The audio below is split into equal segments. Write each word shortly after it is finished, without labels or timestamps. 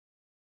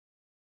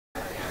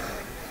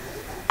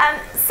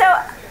So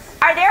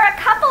are there a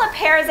couple of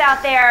pairs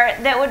out there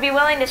that would be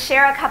willing to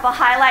share a couple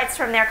highlights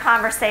from their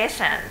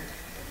conversation?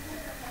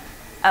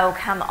 Oh,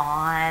 come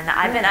on.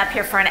 I've been up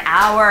here for an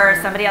hour.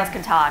 Somebody else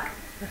can talk.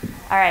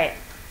 All right.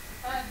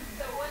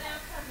 So one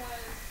outcome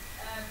was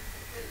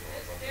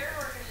that their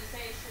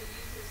organization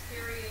uses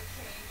theory of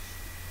change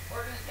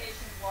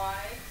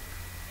organization-wide,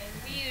 and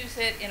we use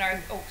it in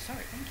our, oh,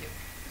 sorry, thank you.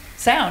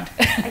 Sound.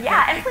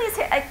 Yeah, and please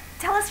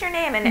tell us your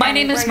name. My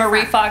name is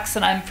Marie Fox,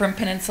 and I'm from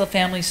Peninsula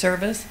Family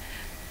Service.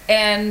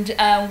 And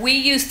we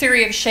use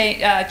theory of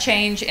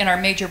change in our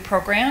major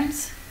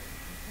programs,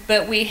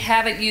 but we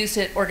haven't used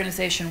it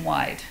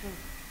organization-wide.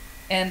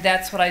 And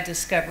that's what I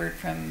discovered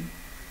from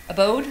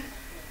Abode,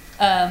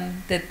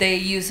 that they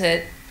use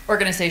it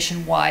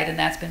organization-wide, and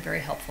that's been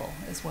very helpful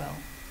as well.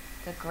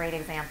 It's a great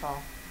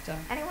example. So.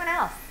 Anyone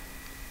else?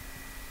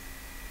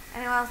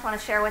 Anyone else want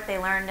to share what they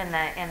learned in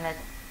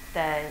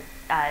the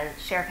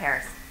share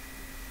pairs?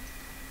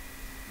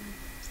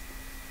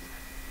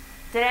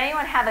 Did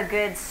anyone have a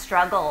good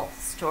struggle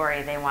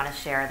story they want to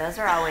share? Those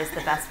are always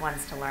the best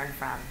ones to learn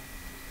from.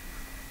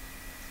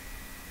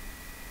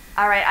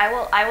 All right,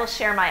 I will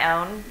share my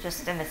own,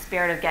 just in the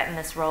spirit of getting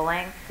this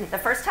rolling. The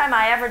first time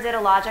I ever did a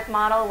logic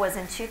model was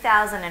in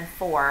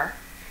 2004.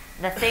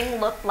 The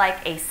thing looked like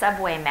a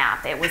subway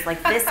map. It was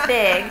like this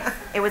big.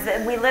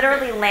 We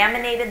literally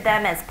laminated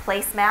them as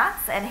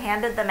placemats and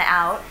handed them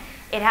out.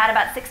 It had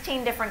about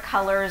 16 different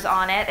colors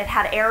on it. It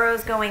had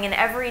arrows going in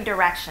every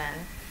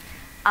direction.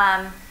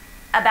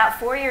 About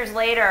 4 years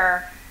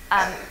later,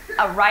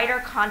 a writer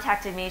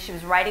contacted me. She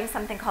was writing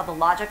something called the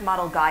Logic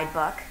Model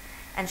Guidebook.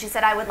 And she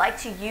said, I would like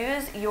to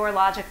use your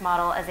logic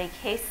model as a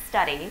case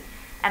study.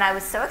 And I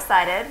was so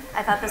excited.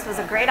 I thought this was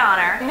a great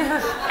honor.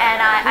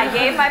 And I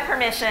gave my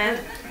permission.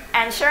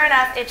 And sure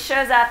enough, it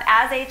shows up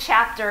as a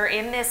chapter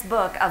in this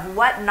book of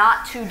what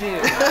not to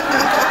do.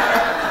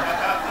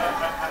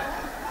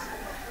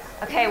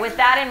 Okay, with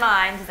that in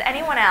mind, does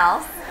anyone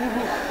else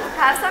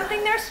have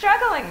something they're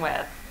struggling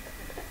with?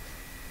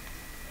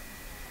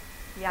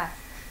 Yeah.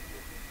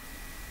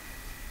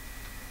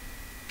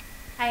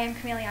 Hi, I'm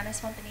Camiliana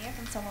Swampanilla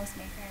from Somos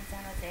Mayfair in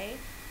San Jose.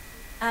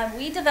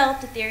 We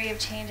developed a theory of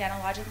change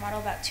analogic model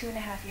about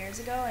 2.5 years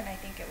ago, and I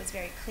think it was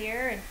very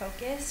clear and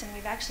focused, and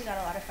we've actually got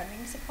a lot of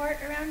funding support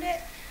around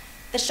it.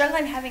 The struggle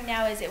I'm having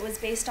now is it was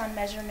based on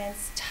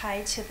measurements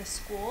tied to the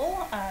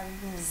school,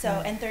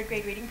 and third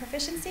grade reading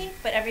proficiency,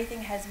 but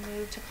everything has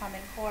moved to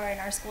Common Core,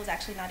 and our school is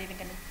actually not even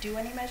going to do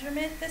any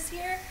measurement this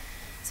year.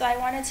 So I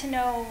wanted to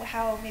know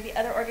how maybe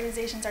other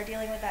organizations are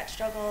dealing with that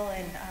struggle,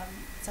 and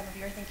some of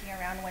your thinking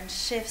around when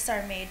shifts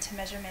are made to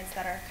measurements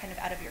that are kind of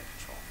out of your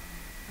control.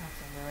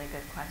 That's a really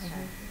good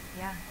question.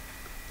 Yeah.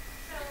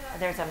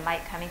 There's a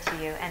mic coming to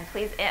you, and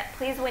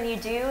please, when you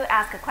do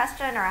ask a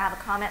question or have a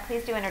comment,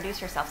 please do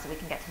introduce yourself so we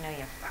can get to know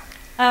you.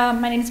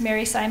 My name is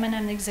Mary Simon.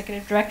 I'm the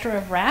executive director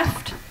of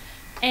RAFT,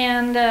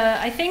 and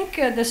I think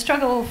the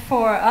struggle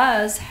for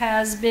us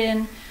has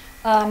been,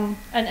 and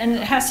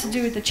it has to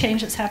do with the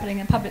change that's happening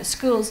in public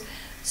schools.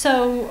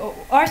 So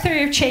our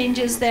theory of change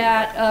is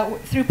that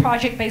through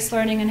project-based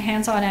learning and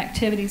hands-on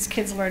activities,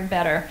 kids learn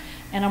better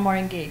and are more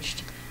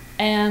engaged.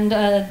 And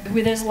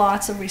there's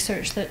lots of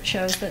research that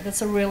shows that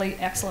that's a really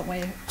excellent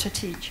way to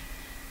teach.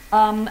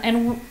 Our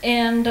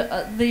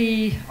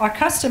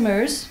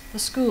customers, the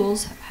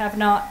schools, have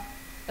not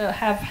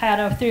have had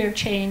a theory of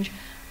change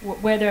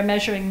where they're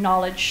measuring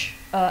knowledge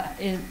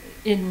through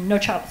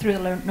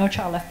the No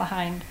Child Left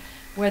Behind,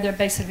 where they're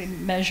basically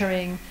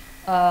measuring,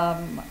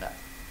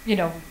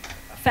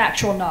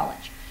 factual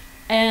knowledge.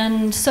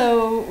 And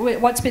so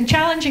what's been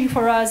challenging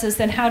for us is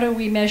then how do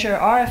we measure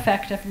our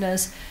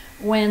effectiveness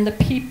when the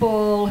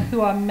people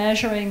who are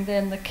measuring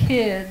then the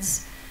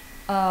kids'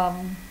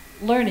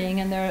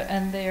 learning and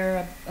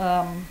their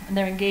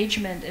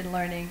engagement in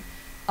learning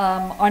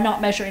are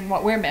not measuring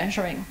what we're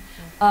measuring.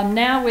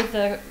 Now with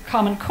the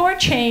Common Core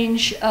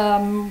change,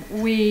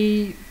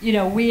 we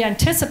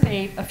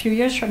anticipate a few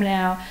years from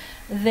now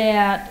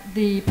that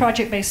the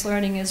project-based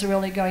learning is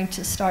really going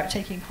to start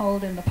taking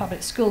hold in the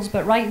public schools.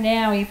 But right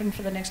now, even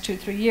for the next 2 or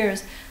 3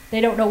 years, they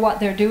don't know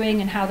what they're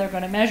doing and how they're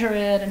going to measure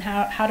it, and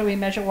how do we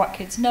measure what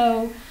kids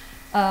know.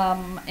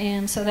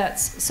 And so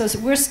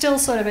we're still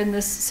sort of in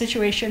this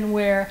situation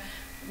where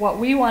what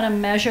we want to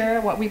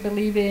measure, what we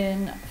believe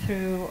in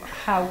through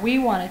how we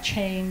want to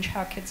change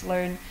how kids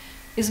learn,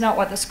 is not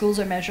what the schools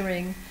are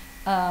measuring,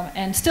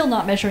 and still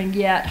not measuring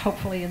yet.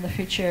 Hopefully in the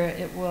future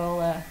it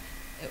will,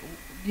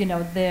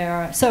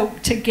 so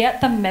to get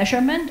the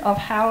measurement of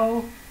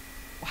how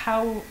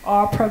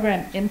our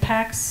program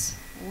impacts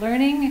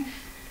learning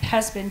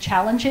has been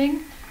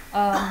challenging.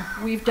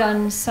 We've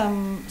done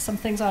some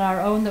things on our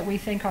own that we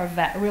think are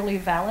really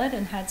valid,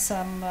 and had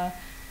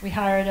we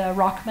hired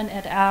Rockman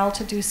et al.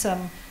 To do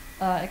some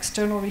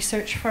external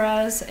research for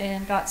us,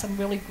 and got some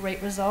really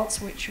great results,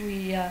 which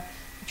we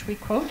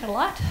quote a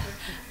lot.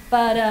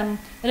 But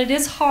it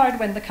is hard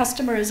when the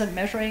customer isn't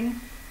measuring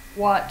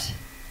what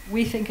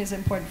we think is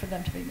important for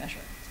them to be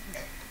measuring.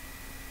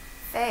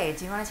 Fay,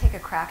 do you want to take a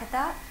crack at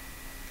that?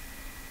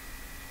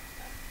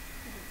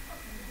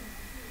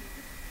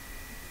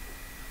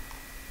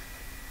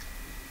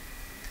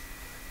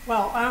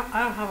 Well,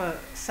 I don't have a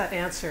set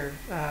answer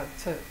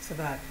to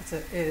that.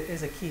 It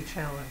is a key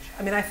challenge.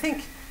 I mean, I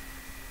think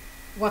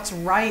what's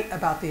right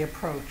about the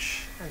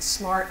approach and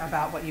smart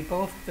about what you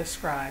both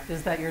described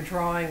is that you're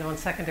drawing on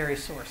secondary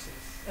sources.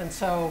 And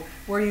so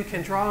where you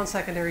can draw on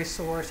secondary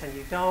source and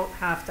you don't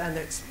have to, and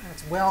it's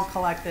well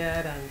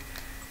collected and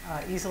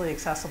easily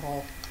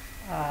accessible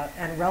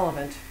and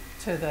relevant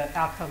to the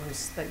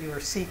outcomes that you are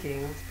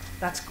seeking,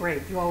 that's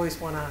great. You always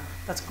want to,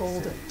 that's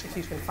golden if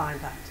you can find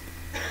that.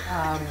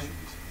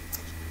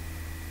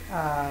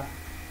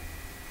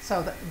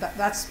 So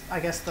that's, I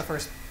guess, the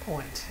first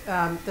point.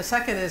 The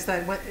second is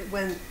that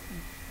when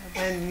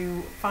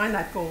you find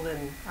that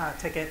golden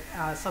ticket,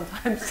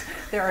 sometimes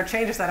there are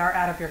changes that are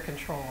out of your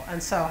control.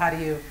 And so how do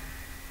you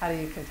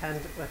contend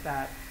with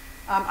that?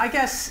 I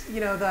guess, you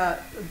know,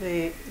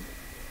 the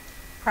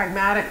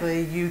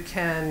pragmatically you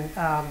can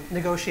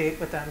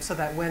negotiate with them so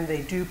that when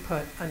they do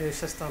put a new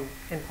system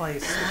in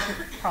place, which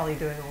you're probably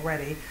doing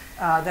already,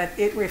 that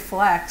it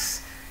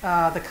reflects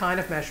the kind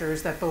of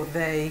measures that both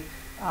they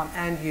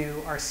and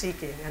you are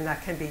seeking, and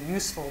that can be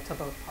useful to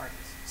both parties.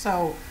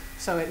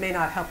 So it may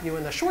not help you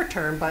in the short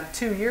term, but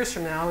 2 years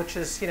from now, which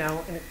is, you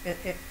know,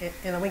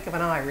 in a wink of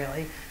an eye,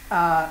 really,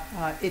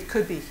 it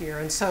could be here.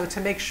 And so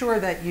to make sure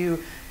that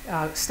you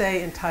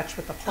stay in touch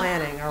with the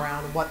planning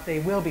around what they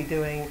will be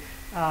doing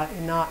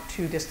in not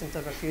too distant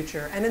of a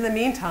future. And in the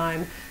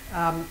meantime,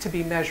 to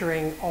be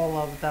measuring all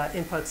of the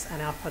inputs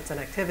and outputs and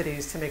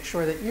activities to make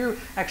sure that you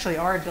actually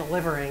are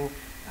delivering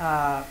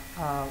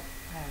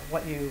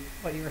what you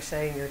are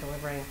saying you're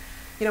delivering.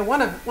 You know,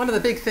 one of the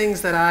big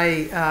things that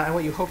and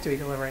what you hope to be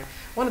delivering,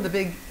 one of the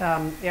big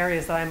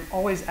areas that I'm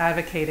always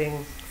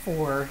advocating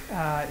for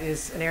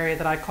is an area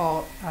that I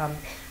call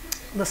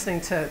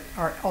listening to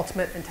our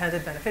ultimate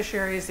intended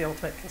beneficiaries, the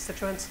ultimate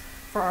constituents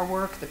for our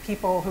work, the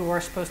people who are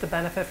supposed to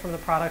benefit from the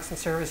products and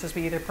services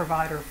we either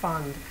provide or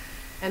fund.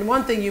 And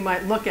one thing you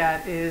might look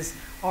at is,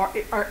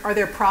 are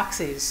there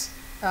proxies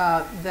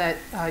that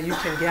you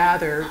can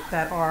gather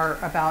that are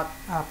about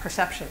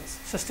perceptions,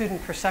 so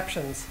student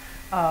perceptions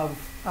of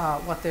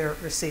what they're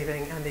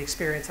receiving and the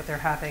experience that they're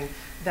having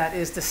that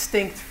is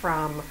distinct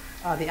from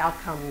the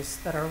outcomes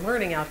that are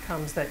learning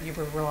outcomes that you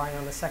were relying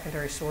on the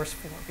secondary source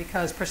for.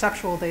 Because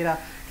perceptual data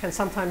can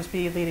sometimes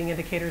be leading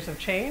indicators of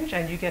change,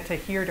 and you get to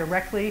hear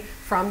directly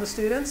from the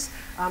students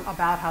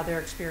about how they're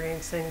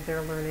experiencing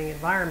their learning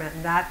environment,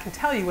 and that can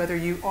tell you whether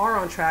you are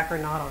on track or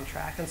not on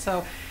track. And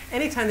so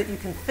anytime that you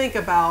can think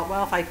about,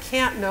 well, if I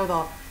can't know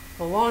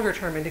the longer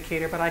term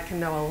indicator, but I can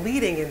know a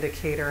leading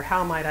indicator,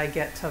 how might I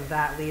get to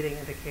that leading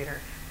indicator?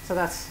 So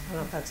that's, I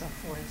don't know if that's a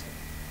full answer.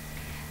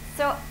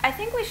 So I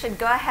think we should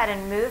go ahead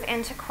and move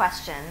into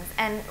questions,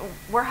 and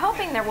we're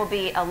hoping there will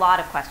be a lot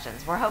of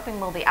questions. We're hoping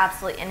we'll be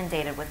absolutely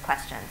inundated with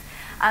questions.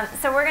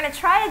 So we're going to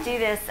try to do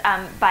this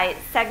by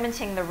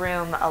segmenting the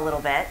room a little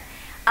bit.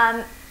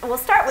 We'll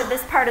start with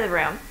this part of the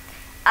room.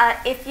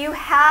 If you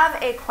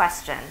have a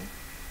question,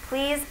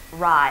 please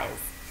rise.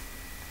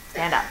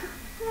 Stand up.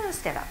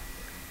 Stand up.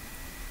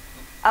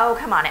 Oh,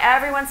 come on.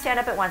 Everyone stand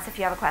up at once if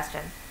you have a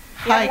question.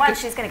 If you have one,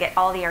 she's going to get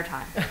all the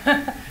airtime.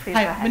 Please go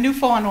ahead.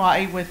 Manufo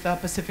Anwai with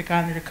Pacific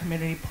Islander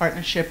Community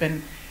Partnership.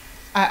 And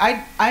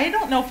I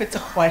don't know if it's a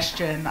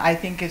question. I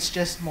think it's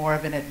just more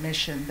of an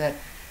admission that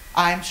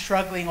I'm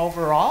struggling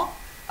overall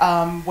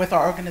with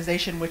our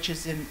organization, which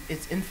is in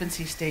its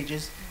infancy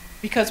stages,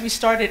 because we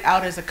started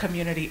out as a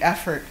community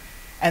effort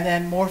and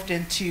then morphed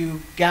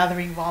into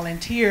gathering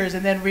volunteers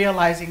and then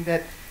realizing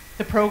that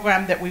the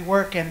program that we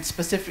work and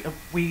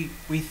we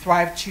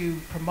thrive to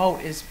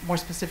promote is more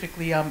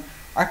specifically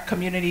our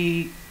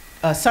community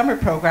summer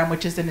program,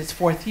 which is in its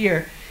 4th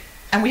year.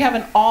 And we have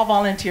an all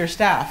volunteer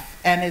staff.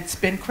 And it's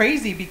been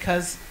crazy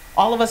because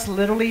all of us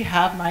literally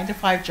have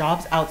 9-to-5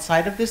 jobs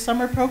outside of this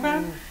summer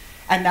program.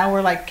 And now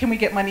we're like, can we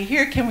get money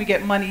here? Can we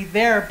get money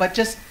there? But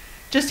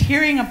just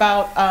hearing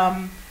about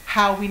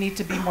how we need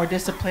to be more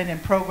disciplined in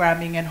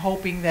programming and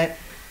hoping that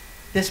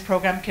this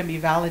program can be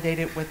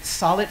validated with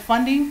solid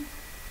funding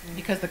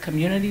because the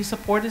community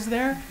support is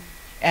there.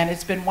 And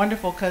it's been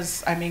wonderful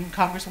because, I mean,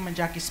 Congresswoman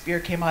Jackie Spear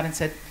came out and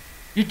said,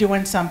 you're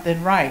doing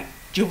something right.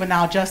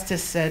 Juvenile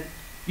Justice said,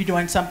 you're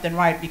doing something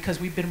right because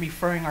we've been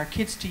referring our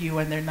kids to you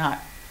and they're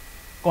not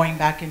going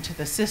back into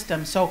the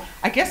system. So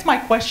I guess my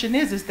question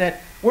is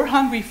that we're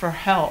hungry for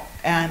help.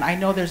 And I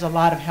know there's a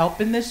lot of help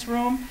in this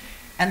room.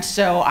 And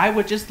so I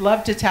would just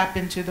love to tap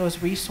into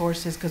those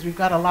resources because we've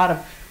got a lot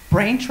of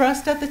brain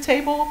trust at the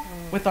table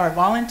with our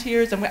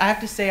volunteers. And I have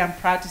to say, I'm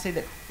proud to say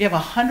that we have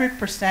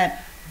 100%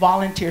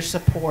 volunteer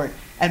support.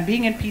 And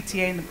being in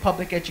PTA and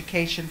public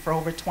education for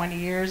over 20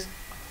 years,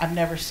 I've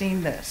never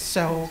seen this.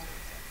 So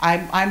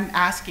I'm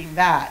asking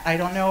that. I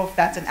don't know if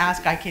that's an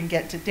ask I can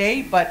get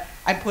today, but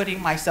I'm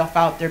putting myself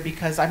out there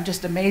because I'm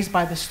just amazed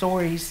by the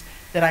stories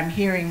that I'm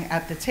hearing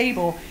at the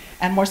table.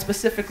 And more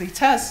specifically,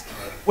 Tess,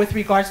 with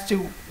regards to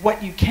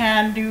what you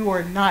can do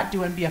or not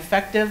do and be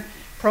effective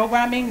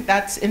programming,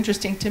 that's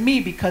interesting to me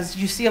because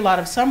you see a lot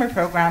of summer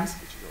programs,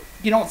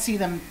 you don't see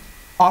them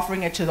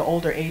offering it to the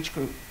older age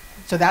group.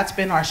 So that's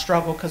been our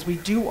struggle because we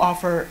do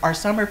offer our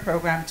summer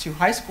program to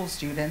high school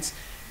students,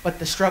 but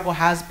the struggle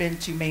has been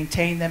to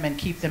maintain them and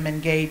keep them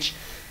engaged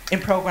in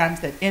programs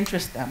that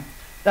interest them.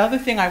 The other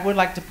thing I would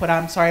like to put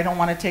out, I'm sorry, I don't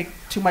want to take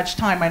too much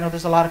time, I know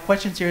there's a lot of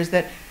questions here, is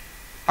that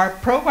our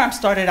program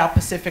started out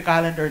Pacific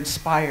Islander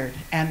inspired,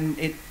 and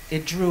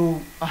it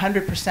drew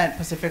 100%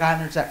 Pacific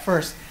Islanders at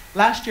first.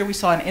 Last year we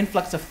saw an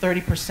influx of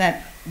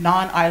 30%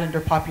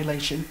 non-Islander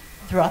population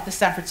throughout the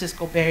San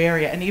Francisco Bay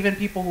Area, and even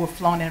people who have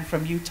flown in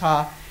from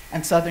Utah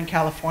and Southern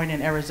California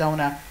and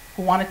Arizona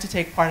who wanted to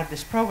take part of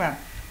this program.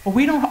 But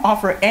we don't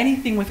offer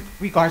anything with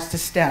regards to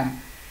STEM,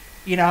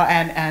 you know,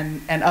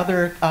 and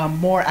other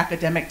more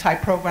academic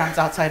type programs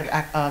outside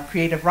of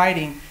creative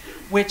writing,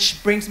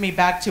 which brings me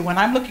back to when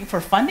I'm looking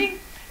for funding,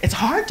 it's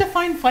hard to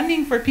find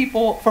funding for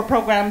people, for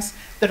programs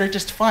that are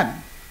just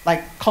fun,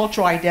 like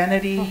cultural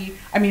identity,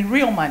 I mean,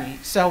 real money.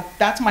 So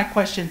that's my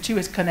question too,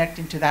 is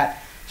connecting to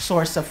that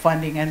source of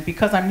funding. And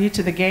because I'm new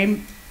to the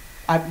game,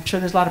 I'm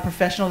sure there's a lot of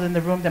professionals in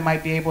the room that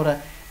might be able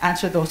to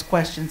answer those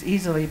questions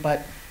easily,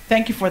 but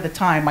thank you for the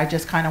time. I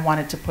just kind of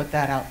wanted to put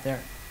that out there.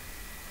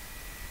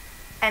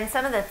 And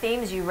some of the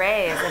themes you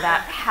raise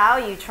about how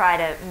you try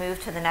to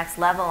move to the next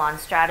level on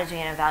strategy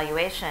and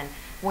evaluation,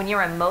 when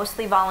you're a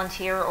mostly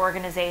volunteer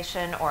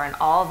organization or an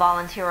all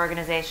volunteer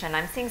organization,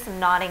 I'm seeing some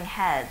nodding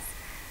heads.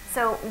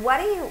 So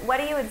what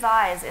do you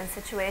advise in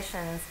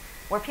situations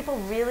where people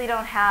really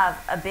don't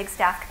have a big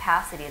staff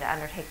capacity to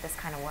undertake this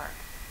kind of work?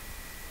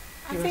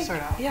 I think,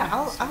 yeah,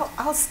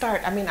 I'll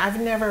start. I mean,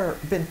 I've never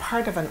been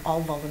part of an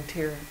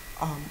all-volunteer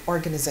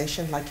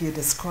organization like you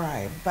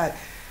described, but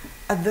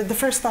the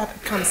first thought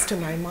that comes to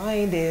my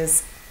mind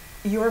is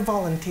your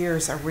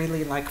volunteers are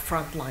really like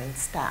frontline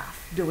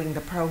staff doing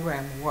the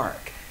program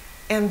work,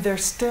 and there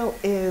still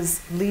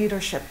is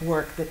leadership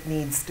work that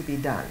needs to be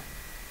done.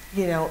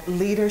 You know,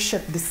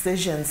 leadership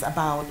decisions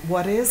about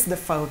what is the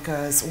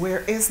focus, where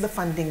is the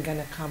funding going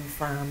to come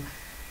from,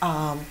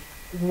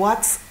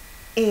 what's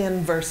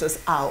in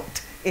versus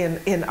out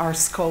in our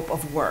scope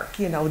of work.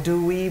 You know,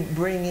 do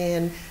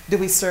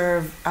we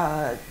serve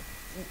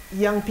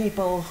young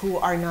people who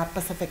are not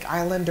Pacific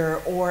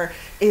Islander, or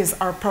is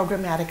our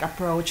programmatic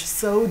approach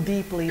so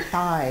deeply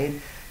tied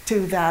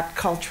to that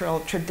cultural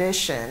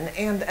tradition?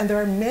 And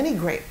there are many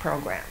great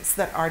programs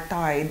that are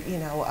tied, you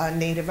know,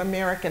 Native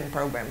American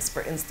programs,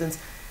 for instance,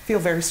 feel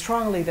very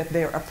strongly that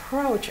their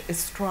approach is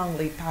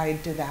strongly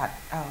tied to that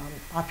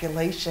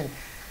population.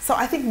 So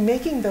I think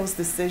making those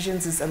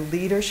decisions is a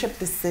leadership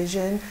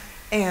decision.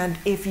 And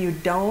if you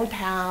don't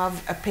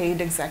have a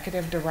paid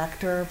executive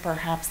director,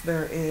 perhaps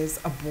there is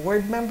a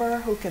board member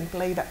who can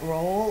play that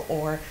role,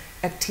 or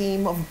a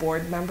team of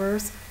board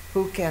members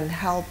who can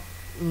help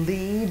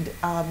lead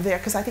there,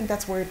 because I think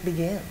that's where it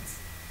begins.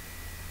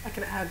 I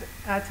can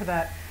add to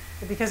that,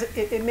 because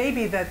it may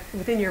be that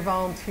within your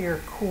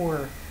volunteer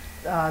core,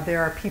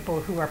 there are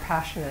people who are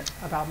passionate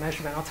about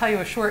measurement. I'll tell you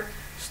a short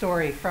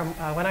story from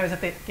when I was at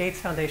the Gates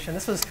Foundation.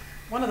 This was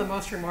one of the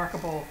most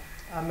remarkable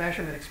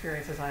measurement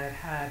experiences I had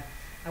had.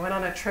 I went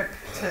on a trip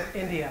to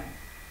India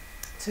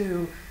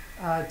to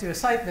do a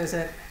site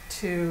visit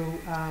to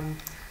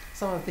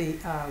some of the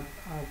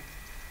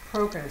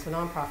programs, the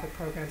nonprofit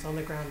programs on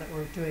the ground that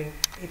were doing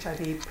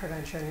HIV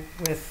prevention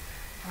with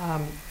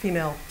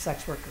female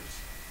sex workers.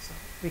 So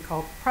we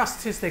call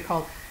prostitutes, they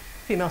called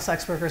female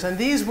sex workers. And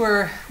these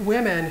were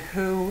women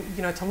who,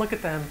 you know, to look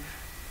at them,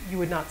 you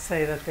would not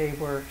say that they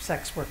were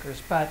sex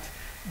workers, but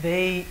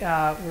they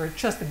were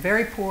just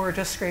very poor,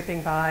 just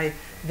scraping by.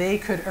 They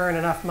could earn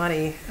enough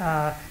money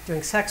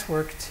doing sex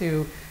work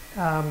to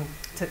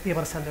be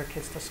able to send their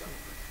kids to school.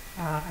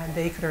 And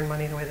they could earn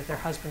money in a way that their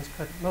husbands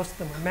could. Most of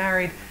them were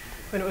married.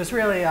 And it was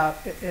really an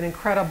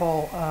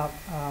incredible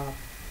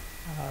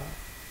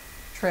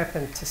trip,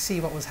 and to see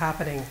what was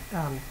happening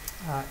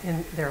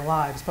in their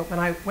lives. But when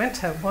I went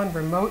to one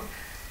remote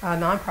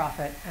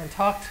nonprofit and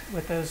talked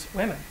with those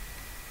women,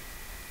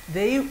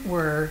 they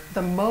were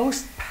the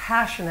most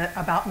passionate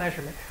about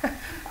measurement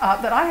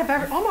that I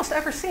have almost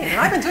ever seen. And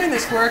I've been doing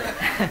this work,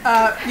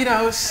 you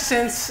know,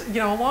 since, you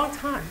know, a long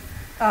time.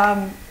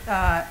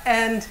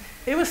 And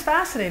it was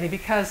fascinating,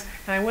 because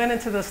I went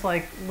into this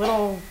like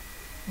little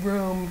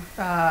room,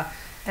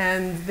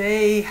 and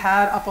they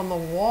had up on the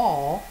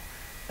wall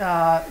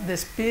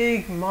this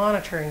big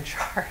monitoring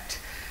chart.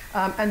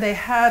 And they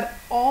had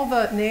all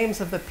the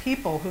names of the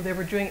people who they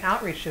were doing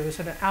outreach to. It was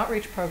an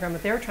outreach program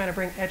that they were trying to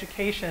bring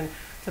education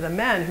to the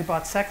men who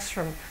bought sex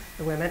from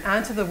the women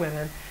and to the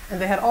women. And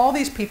they had all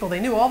these people,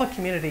 they knew all the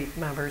community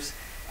members,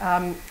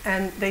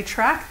 and they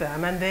tracked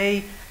them, and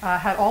they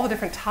had all the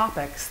different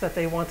topics that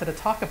they wanted to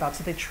talk about.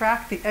 So they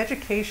tracked the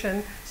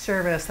education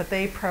service that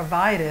they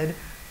provided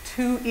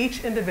to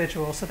each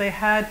individual. So they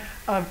had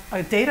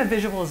a data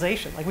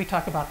visualization, like we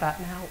talk about that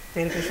now,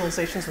 data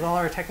visualizations with all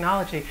our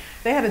technology.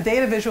 They had a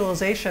data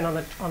visualization on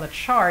the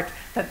chart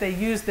that they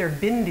used their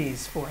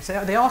bindis for.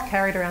 So they all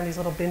carried around these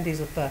little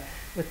bindis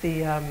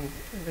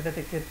that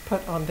they could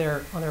put on their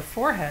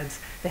foreheads.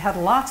 They had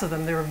lots of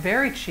them. They were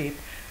very cheap.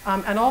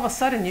 And all of a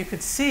sudden you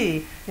could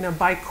see, you know,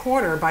 by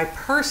quarter, by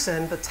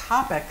person, the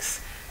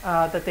topics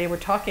that they were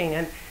talking.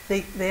 And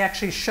they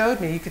actually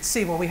showed me, you could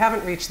see, well, we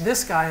haven't reached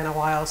this guy in a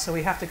while, so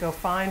we have to go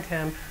find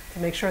him to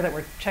make sure that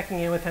we're checking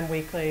in with him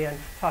weekly and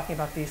talking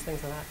about these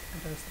things and that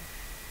and those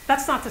things.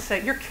 That's not to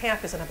say your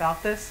camp isn't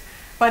about this,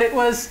 but it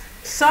was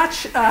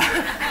such,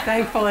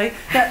 thankfully,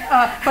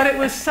 that, but it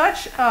was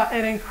such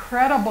an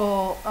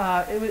incredible,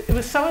 it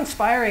was so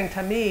inspiring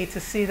to me to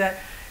see that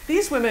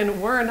these women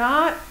were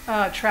not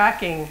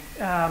tracking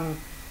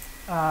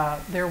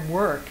their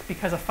work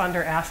because a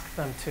funder asked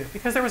them to,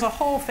 because there was a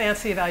whole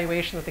fancy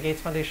evaluation that the Gates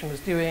Foundation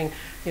was doing,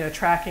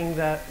 tracking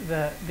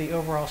the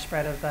overall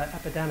spread of the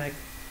epidemic,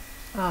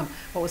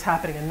 what was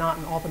happening and not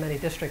in all the many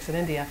districts in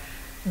India.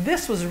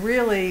 This was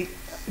really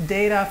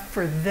data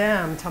for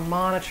them to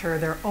monitor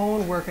their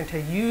own work and to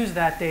use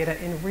that data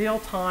in real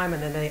time,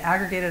 and then they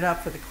aggregated it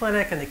up for the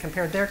clinic and they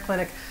compared their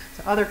clinic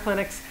to other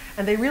clinics,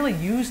 and they really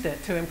used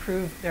it to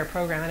improve their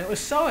program. And it was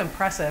so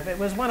impressive. It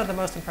was one of the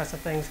most impressive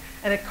things,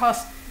 and it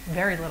cost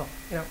very little,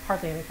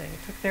 hardly anything.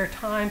 It took their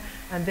time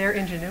and their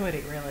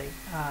ingenuity really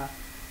to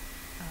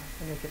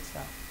make it so.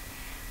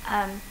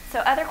 So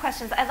other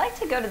questions. I'd like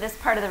to go to this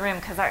part of the room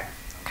because I'm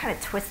kind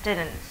of twisted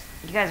and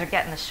you guys are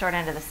getting the short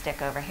end of the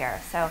stick over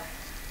here. So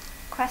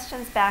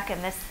questions back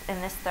in this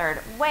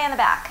third, way in the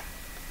back.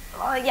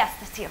 Oh, yes,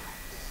 that's you.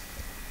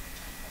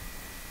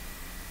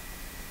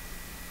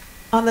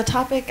 On the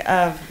topic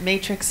of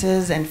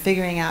matrices and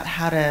figuring out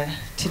how to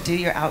do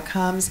your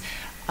outcomes,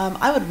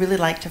 I would really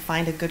like to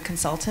find a good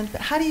consultant,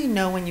 but how do you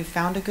know when you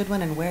found a good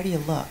one and where do you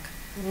look?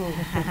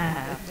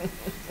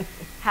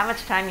 How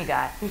much time you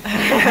got?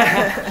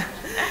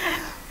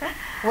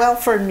 Well,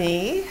 for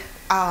me,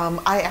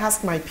 I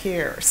asked my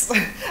peers.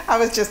 I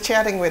was just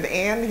chatting with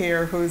Anne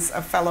here, who's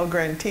a fellow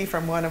grantee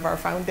from one of our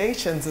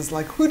foundations, is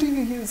like, who do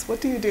you use? What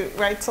do you do?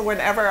 Right? So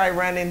whenever I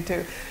run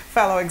into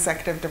fellow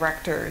executive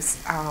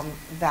directors,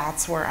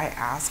 that's where I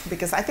ask,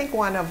 because I think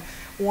one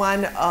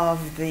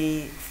of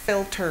the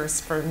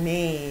filters for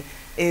me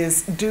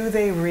is, do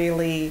they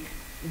really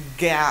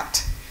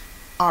get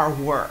our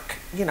work,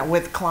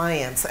 with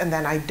clients? And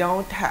then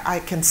I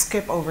can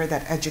skip over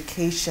that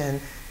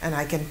education and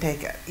I can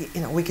take,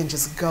 we can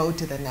just go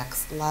to the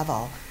next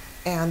level.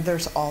 And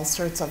there's all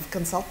sorts of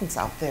consultants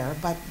out there,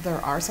 but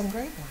there are some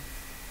great ones.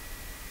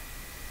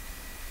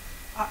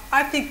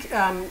 I think,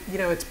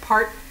 it's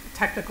part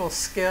technical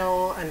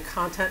skill and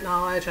content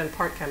knowledge and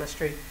part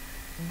chemistry.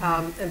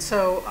 Mm-hmm. And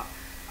so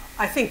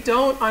I think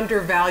don't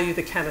undervalue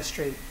the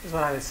chemistry is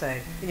what I would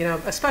say.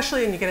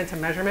 Especially when you get into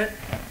measurement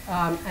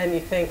and you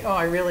think, oh,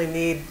 I really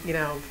need,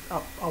 a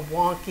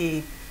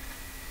wonky,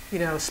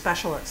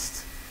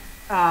 specialist.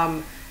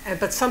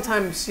 But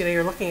sometimes,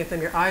 you're looking at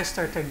them, your eyes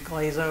start to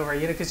glaze over,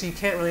 because you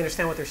can't really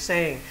understand what they're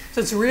saying.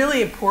 So it's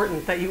really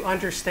important that you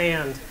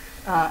understand,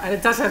 and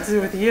it doesn't have to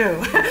do with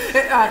you.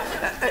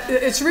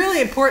 It's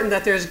really important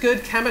that there's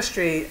good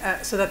chemistry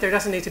so that there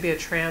doesn't need to be a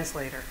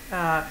translator.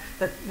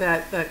 That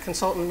the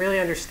consultant really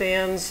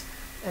understands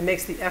and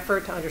makes the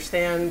effort to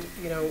understand,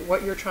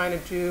 what you're trying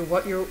to do,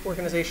 what your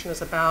organization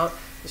is about,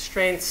 the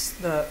strengths,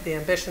 the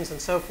ambitions,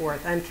 and so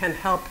forth, and can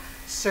help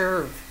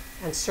serve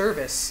and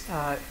service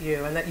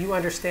you, and that you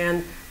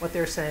understand what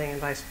they're saying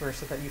and vice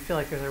versa, that you feel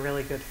like there's a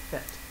really good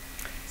fit.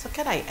 So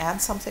can I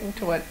add something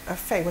to what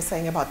Fay was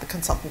saying about the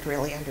consultant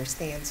really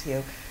understands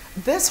you?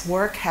 This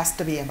work has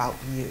to be about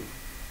you,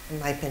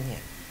 in my opinion.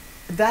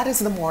 That is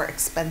the more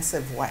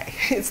expensive way.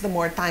 It's the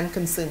more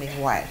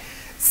time-consuming way.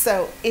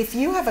 So if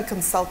you have a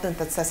consultant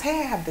that says,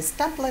 hey, I have this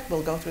template,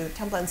 we'll go through the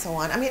template and so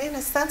on. I mean, in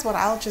a sense, what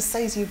I'll just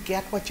say is you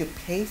get what you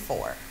pay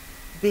for,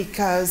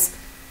 because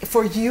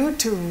for you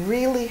to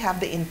really have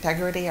the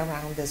integrity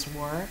around this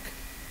work,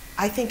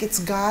 I think it's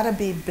got to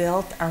be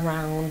built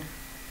around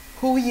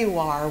who you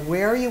are,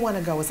 where you want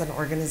to go as an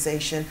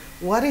organization,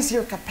 what is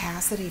your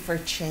capacity for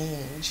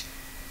change.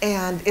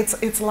 And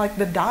it's like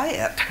the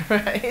diet,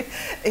 right?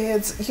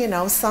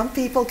 It's, some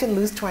people can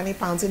lose 20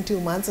 pounds in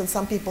 2 months, and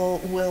some people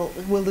will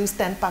lose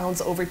 10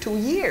 pounds over 2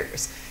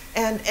 years.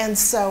 And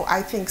so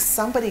I think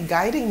somebody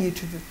guiding you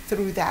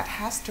through that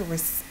has to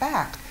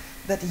respect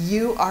that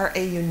you are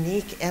a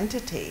unique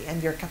entity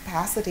and your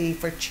capacity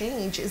for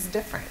change is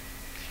different.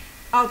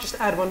 I'll just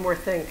add one more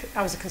thing.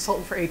 I was a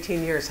consultant for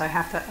 18 years, so I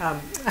have to,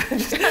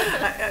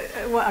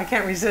 well, I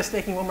can't resist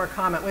making one more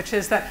comment, which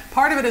is that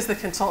part of it is the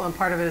consultant,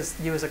 part of it is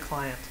you as a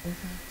client.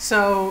 Mm-hmm.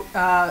 So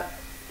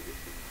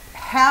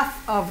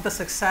half of the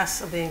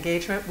success of the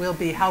engagement will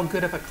be how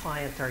good of a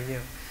client are you.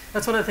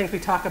 That's one of the things we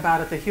talk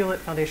about at the Hewlett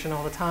Foundation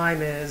all the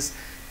time is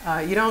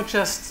you don't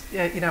just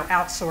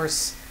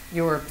outsource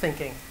your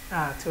thinking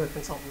to a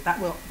consultant.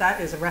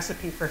 That is a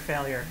recipe for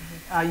failure.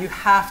 You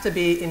have to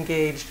be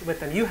engaged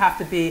with them. You have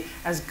to be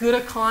as good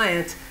a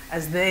client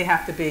as they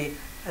have to be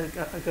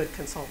a good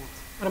consultant.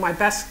 One of my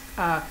best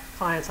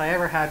clients I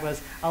ever had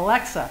was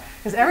Alexa,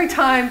 because every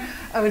time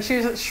when she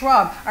was at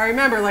Schwab, I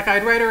remember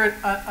I'd write her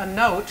a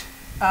note,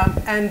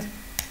 and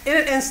in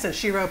an instant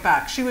she wrote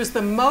back. She was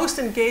the most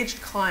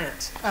engaged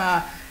client.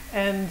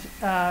 And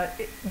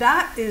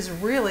that is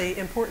really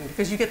important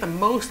because you get the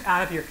most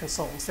out of your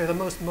consultants. They're the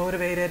most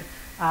motivated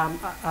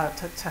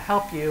to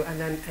help you,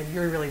 and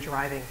you're really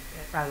driving it.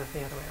 rather than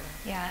the other way around.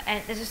 Yeah,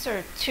 and there's just sort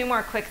of two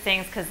more quick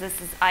things, because this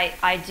is,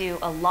 I do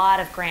a lot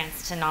of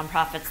grants to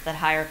nonprofits that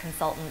hire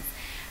consultants.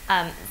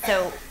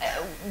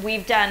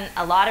 We've done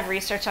a lot of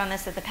research on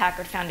this at the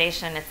Packard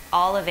Foundation. It's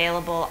all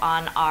available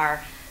on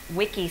our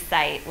wiki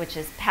site, which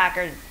is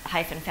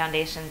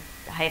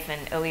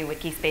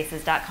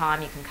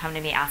packard-foundation-oewikispaces.com. You can come to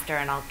me after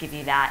and I'll give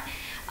you that.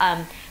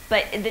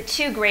 But the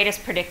two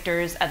greatest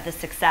predictors of the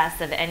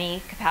success of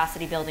any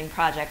capacity building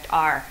project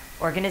are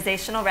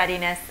organizational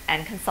readiness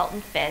and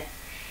consultant fit.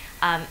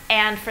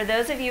 And for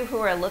those of you who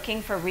are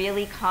looking for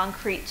really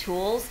concrete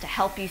tools to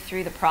help you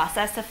through the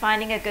process of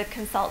finding a good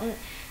consultant,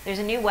 there's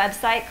a new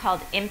website called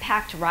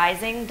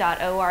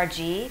impactrising.org.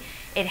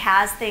 It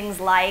has things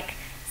like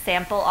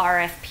sample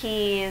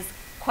RFPs,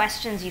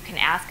 questions you can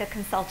ask a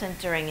consultant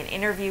during an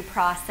interview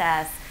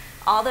process,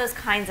 all those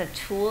kinds of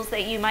tools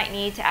that you might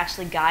need to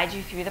actually guide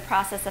you through the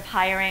process of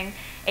hiring,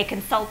 a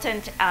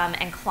consultant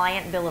and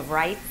client bill of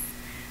rights,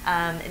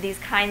 these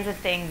kinds of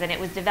things. And it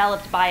was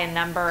developed by a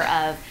number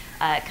of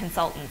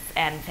consultants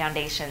and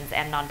foundations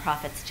and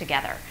nonprofits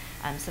together.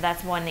 So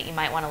that's one that you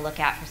might want to look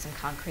at for some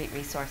concrete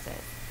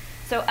resources.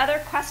 So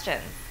other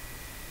questions?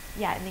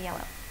 Yeah, in the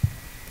yellow.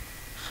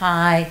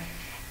 Hi.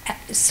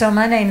 So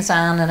my name's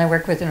Anne, and I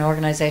work with an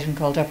organization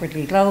called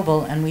Upwardly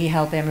Global, and we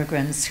help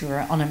immigrants who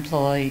are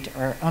unemployed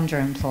or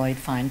underemployed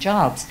find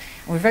jobs.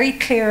 And we're very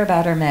clear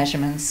about our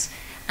measurements,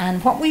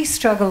 and what we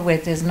struggle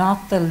with is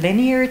not the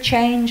linear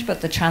change,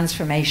 but the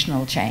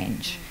transformational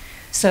change.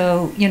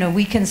 So, you know,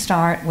 we can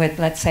start with,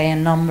 let's say, a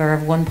number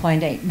of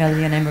 1.8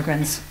 million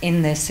immigrants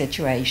in this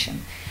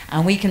situation.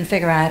 And we can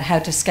figure out how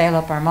to scale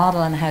up our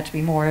model and how to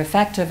be more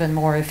effective and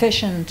more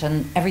efficient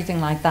and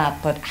everything like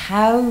that. But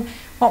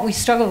what we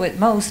struggle with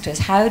most is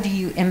how do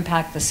you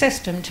impact the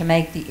system to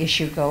make the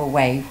issue go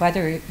away,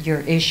 whether your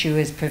issue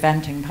is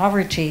preventing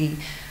poverty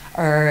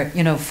or,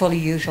 you know, fully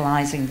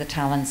utilizing the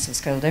talents of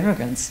skilled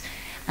immigrants.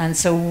 And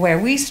so where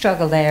we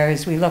struggle there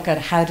is we look at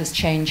how does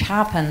change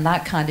happen.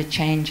 That kind of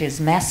change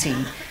is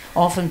messy.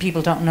 Often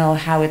people don't know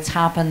how it's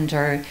happened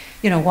or,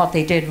 you know, what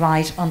they did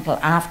right until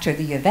after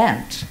the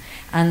event.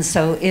 And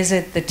so is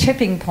it the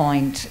tipping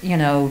point, you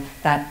know,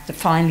 that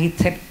finally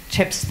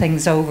tips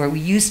things over? We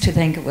used to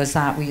think it was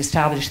that we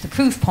established the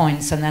proof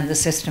points and then the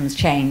systems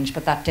change,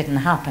 but that didn't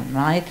happen,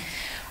 right?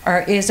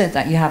 Or is it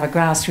that you have a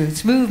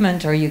grassroots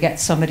movement, or you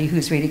get somebody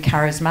who's really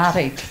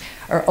charismatic,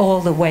 or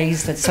all the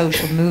ways that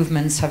social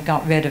movements have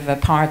got rid of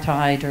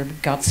apartheid or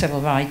got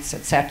civil rights,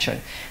 etc.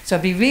 So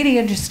I'd be really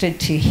interested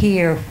to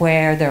hear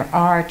where there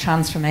are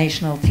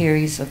transformational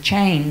theories of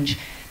change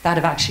that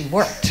have actually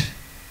worked.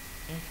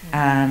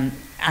 And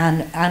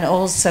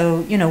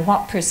also, you know,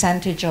 what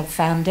percentage of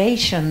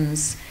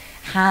foundations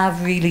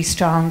have really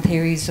strong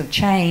theories of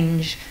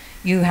change?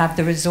 You have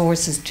the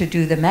resources to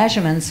do the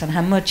measurements, and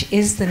how much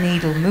is the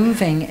needle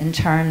moving in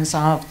terms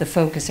of the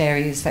focus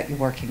areas that you're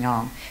working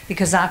on?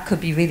 Because that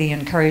could be really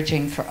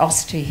encouraging for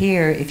us to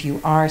hear if you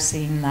are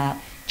seeing that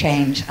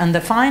change. And the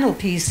final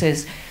piece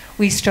is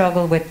we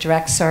struggle with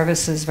direct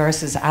services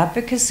versus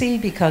advocacy,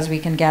 because we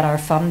can get our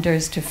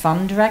funders to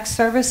fund direct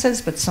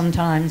services, but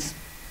sometimes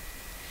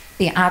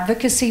the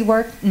advocacy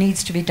work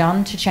needs to be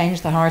done to change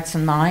the hearts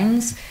and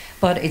minds,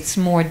 but it's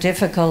more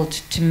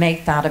difficult to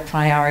make that a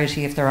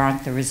priority if there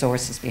aren't the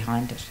resources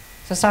behind it.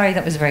 So sorry,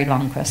 that was a very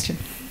long question.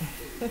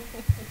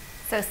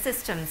 So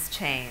systems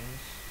change.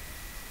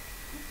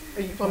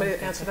 You want me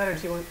to answer that, or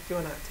do you want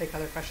to take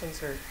other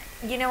questions? Or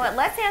you know what,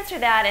 let's answer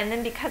that, and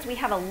then because we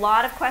have a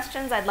lot of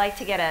questions, I'd like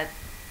to get a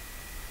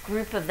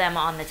group of them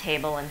on the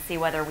table and see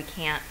whether we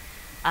can't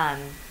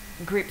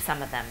group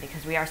some of them,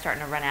 because we are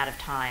starting to run out of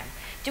time.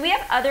 Do we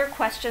have other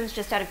questions,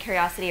 just out of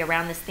curiosity,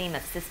 around this theme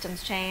of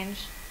systems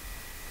change?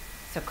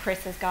 So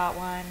Chris has got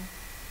one.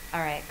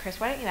 All right, Chris,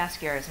 why don't you ask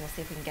yours, and we'll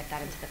see if we can get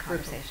that into the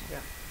conversation. Yeah.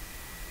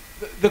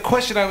 The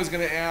question I was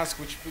going to ask,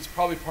 which was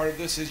probably part of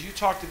this, is you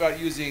talked about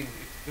using,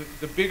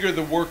 the bigger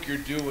the work you're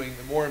doing,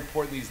 the more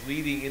important these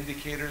leading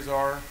indicators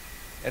are,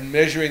 and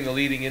measuring the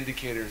leading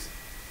indicators.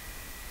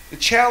 The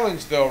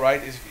challenge, though,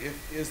 right, is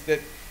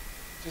that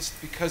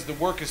just because the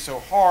work is so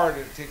hard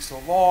and it takes so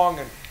long,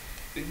 and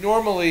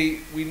normally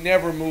we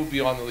never move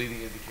beyond the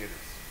leading indicators.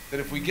 That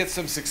if we get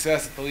some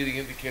success at the leading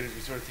indicators, we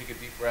sort of take a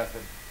deep breath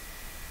and,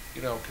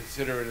 you know,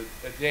 consider it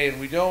a day.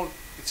 And we don't.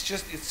 It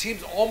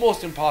seems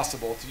almost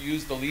impossible to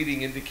use the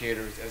leading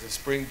indicators as a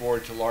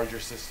springboard to larger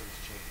systems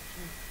change.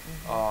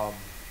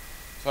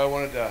 So I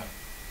wanted to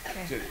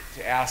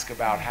ask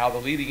about how the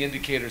leading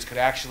indicators could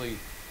actually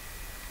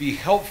be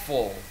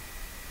helpful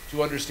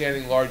to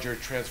understanding larger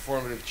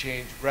transformative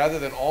change, rather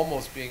than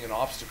almost being an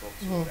obstacle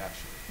to it,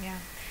 actually. Yeah.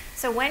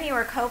 So when you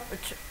are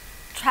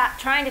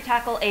trying to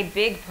tackle a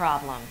big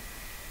problem,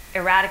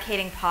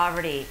 eradicating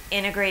poverty,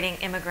 integrating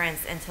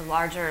immigrants into the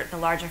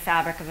larger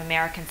fabric of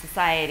American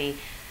society,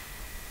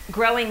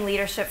 growing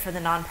leadership for the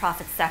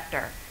nonprofit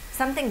sector,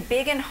 something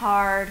big and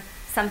hard,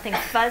 something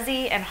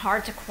fuzzy and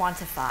hard to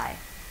quantify.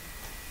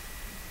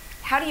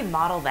 How do you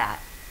model that?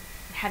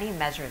 How do you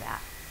measure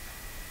that?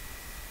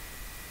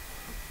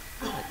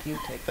 I'll let you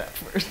take that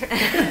first.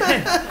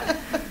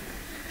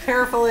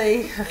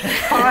 carefully,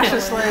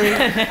 cautiously,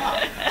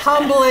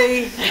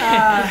 humbly.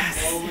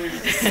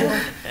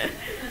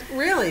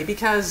 Really,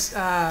 because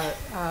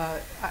I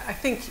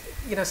think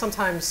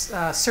sometimes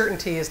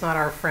certainty is not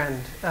our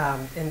friend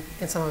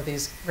in some of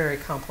these very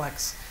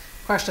complex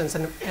questions,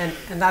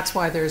 and that's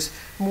why there's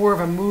more of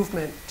a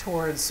movement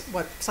towards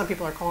what some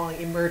people are calling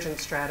emergent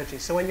strategy.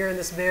 So when you're in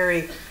this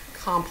very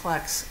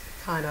complex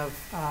kind of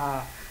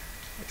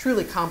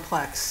truly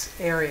complex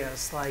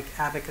areas like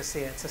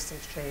advocacy and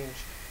systems change,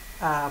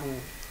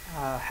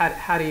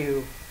 how do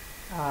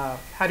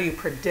you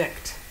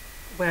predict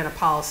when a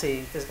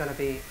policy is going to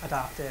be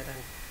adopted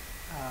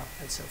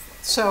and so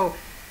forth? So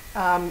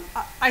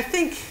I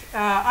think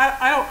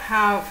I don't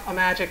have a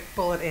magic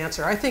bullet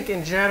answer. I think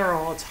in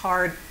general it's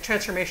hard.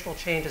 Transformational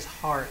change is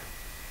hard.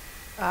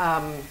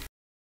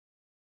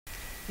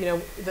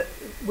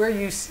 Where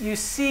you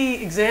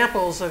see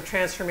examples of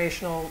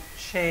transformational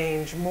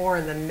change more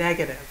in the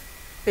negative,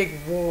 big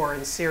war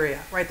in Syria,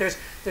 right? There's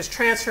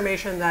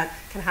transformation that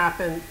can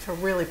happen to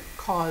really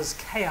cause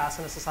chaos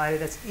in a society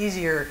that's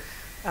easier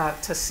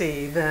to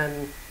see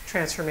than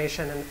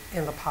transformation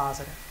in the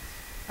positive.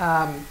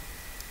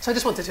 So I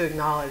just wanted to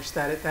acknowledge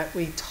that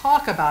we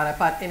talk about it,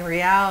 but in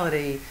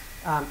reality,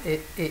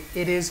 it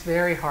is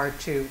very hard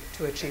to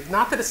achieve.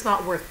 Not that it's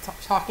not worth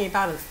talking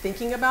about and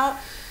thinking about,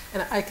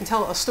 and I can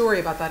tell a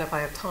story about that if I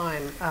have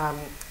time.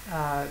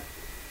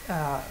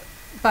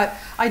 But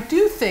I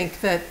do think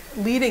that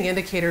leading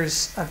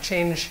indicators of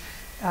change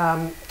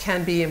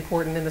can be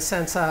important in the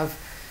sense of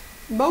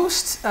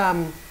most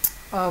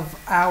of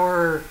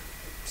our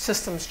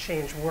systems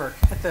change work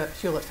at the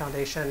Hewlett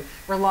Foundation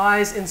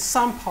relies in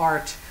some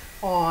part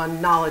on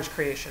knowledge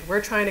creation.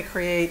 We're trying to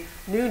create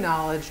new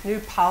knowledge, new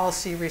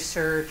policy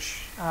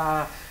research,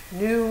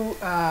 new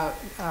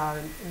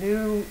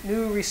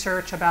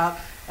research about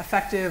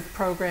effective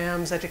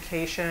programs,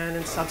 education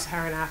in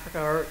sub-Saharan Africa,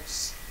 or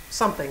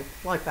something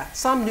like that.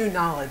 Some new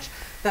knowledge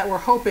that we're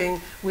hoping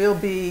will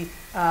be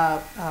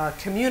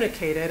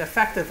communicated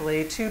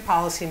effectively to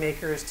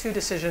policymakers, to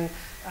decision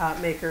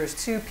makers,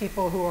 to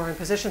people who are in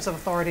positions of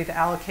authority to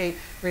allocate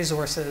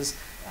resources.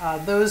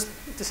 Those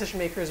decision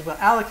makers will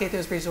allocate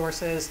those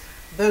resources.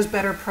 Those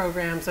better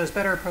programs, those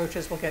better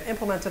approaches will get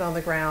implemented on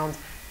the ground,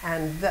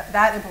 and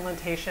that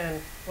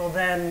implementation will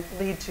then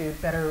lead to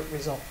better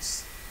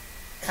results,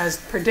 as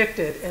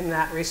predicted in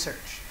that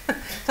research. So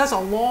that's a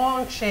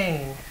long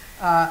chain.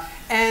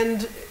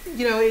 And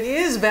it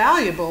is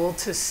valuable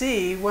to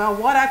see, well,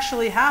 what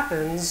actually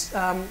happens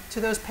to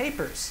those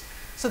papers.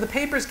 So the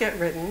papers get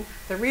written,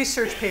 the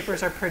research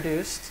papers are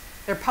produced,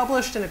 they're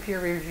published in a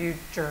peer-reviewed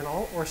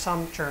journal or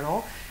some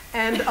journal,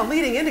 and a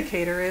leading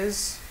indicator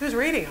is who's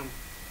reading them.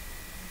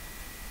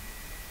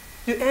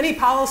 Do any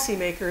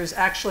policymakers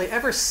actually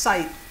ever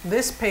cite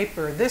this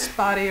paper, this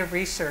body of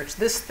research,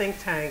 this think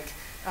tank,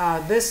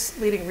 this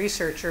leading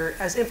researcher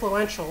as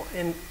influential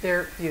in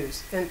their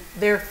views, in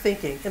their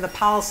thinking, in the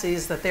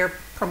policies that they're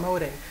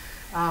promoting,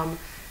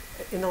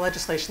 in the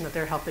legislation that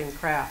they're helping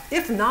craft?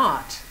 If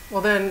not,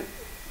 well then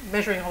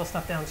measuring all the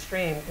stuff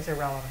downstream is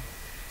irrelevant.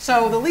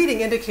 So the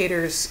leading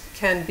indicators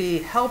can be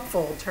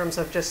helpful in terms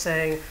of just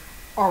saying,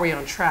 are we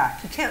on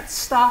track? You can't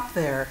stop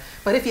there,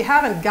 but if you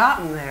haven't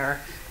gotten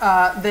there,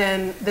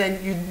 then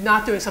you're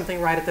not doing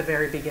something right at the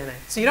very beginning.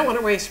 So you don't want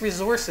to waste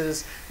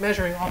resources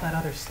measuring all that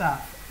other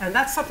stuff. And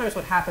that's sometimes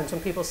what happens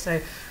when people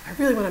say, I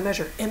really want to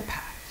measure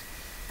impact.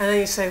 And then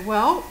you say,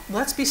 well,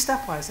 let's be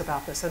stepwise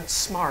about this and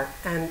smart.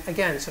 And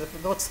again, sort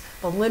of what's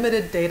the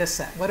limited data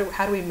set?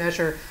 How do we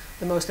measure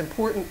the most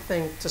important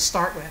thing to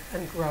start with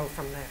and grow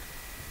from there?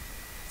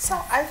 So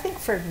I think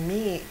for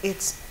me,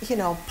 it's,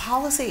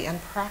 policy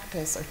and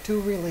practice are two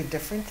really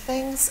different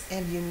things,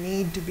 and you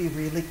need to be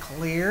really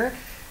clear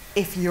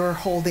if you're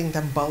holding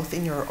them both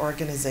in your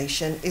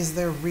organization. Is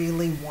there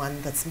really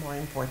one that's more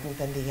important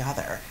than the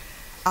other?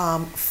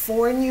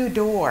 For New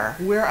Door,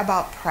 we're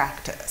about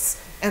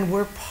practice, and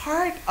we're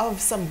part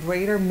of some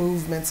greater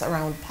movements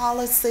around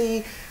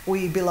policy.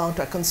 We belong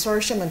to a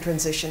consortium on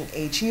transition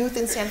age youth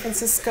in San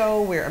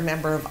Francisco. We're a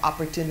member of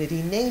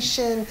Opportunity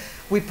Nation.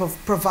 We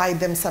provide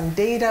them some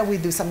data. We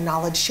do some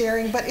knowledge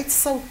sharing, but it's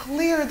so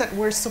clear that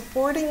we're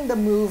supporting the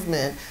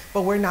movement,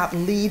 but we're not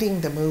leading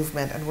the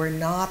movement, and we're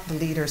not the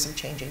leaders of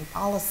changing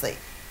policy.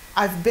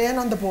 I've been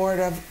on the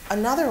board of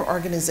another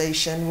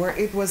organization where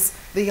it was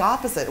the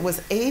opposite. It was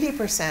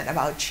 80%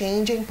 about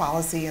changing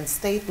policy and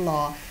state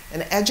law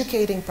and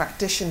educating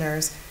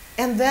practitioners,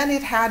 and then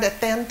it had a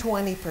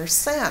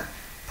 10-20%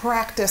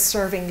 practice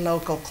serving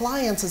local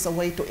clients as a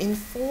way to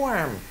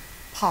inform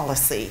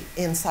policy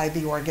inside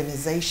the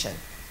organization.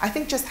 I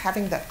think just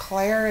having that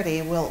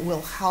clarity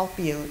will help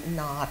you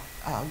not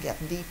get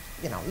deep,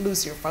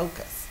 lose your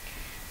focus.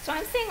 So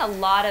I'm seeing a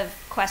lot of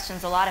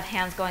questions, a lot of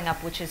hands going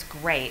up, which is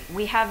great.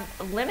 We have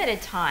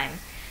limited time.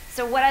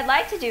 So what I'd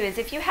like to do is,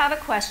 if you have a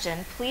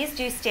question, please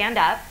do stand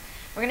up.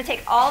 We're going to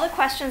take all the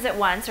questions at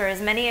once, or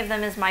as many of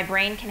them as my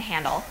brain can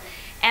handle,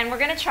 and we're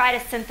going to try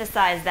to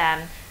synthesize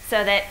them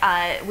so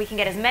that we can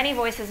get as many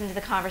voices into the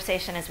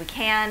conversation as we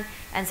can,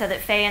 and so that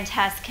Fay and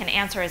Tess can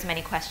answer as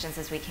many questions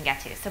as we can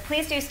get to. So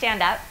please do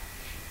stand up.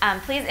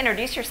 Please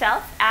introduce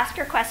yourself, ask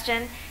your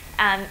question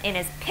in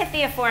as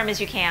pithy a form as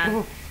you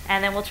can,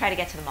 and then we'll try to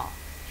get to them all.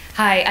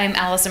 Hi, I'm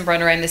Allison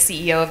Brunner. I'm the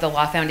CEO of the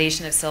Law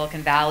Foundation of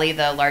Silicon Valley,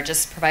 the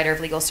largest provider of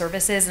legal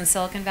services in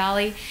Silicon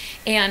Valley.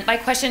 And my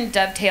question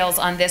dovetails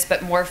on this,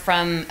 but more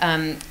from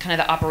kind of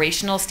the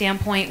operational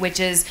standpoint, which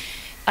is,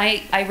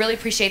 I really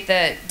appreciate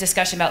the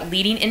discussion about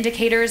leading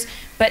indicators,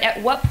 but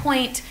at what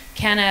point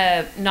can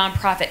a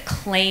nonprofit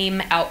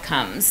claim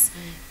outcomes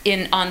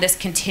on this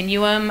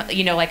continuum?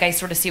 You know, like I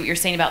sort of see what you're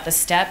saying about the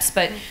steps,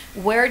 but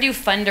where do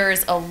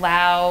funders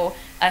allow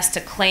us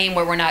to claim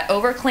where we're not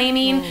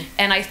over-claiming?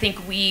 And I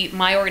think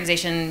my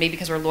organization, maybe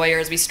because we're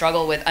lawyers, we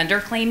struggle with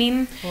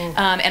under-claiming,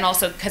 and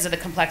also because of the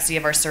complexity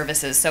of our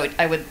services. So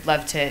I would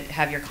love to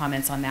have your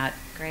comments on that.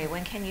 Great.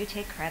 When can you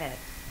take credit?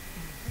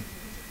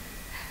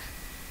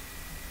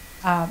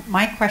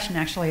 My question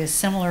actually is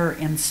similar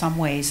in some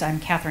ways. I'm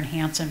Catherine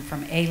Hansen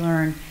from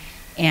A-Learn,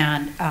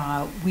 and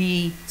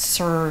we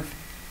serve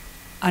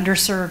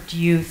underserved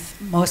youth,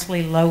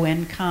 mostly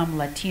low-income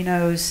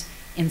Latinos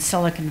in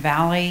Silicon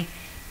Valley,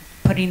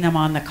 putting them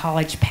on the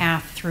college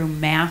path through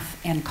math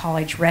and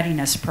college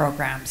readiness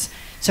programs.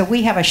 So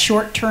we have a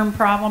short-term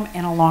problem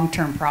and a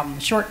long-term problem.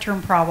 The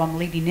short-term problem,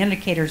 leading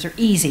indicators are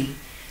easy.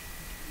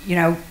 You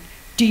know,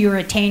 do you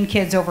retain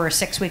kids over a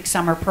 6-week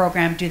summer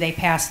program? Do they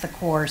pass the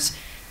course?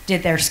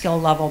 Did their skill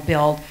level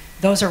build?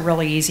 Those are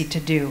really easy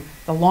to do.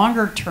 The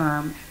longer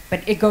term,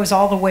 but it goes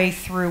all the way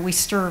through, we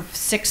serve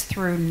 6th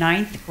through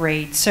 9th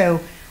grade. So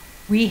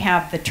we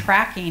have the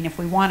tracking. If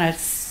we want to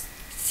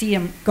see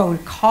them go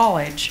to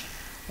college,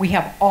 we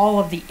have all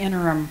of the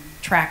interim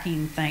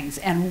tracking things.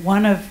 And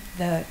one of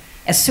the,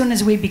 as soon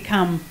as we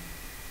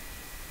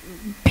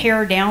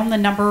pare down the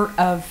number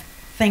of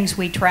things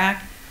we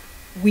track,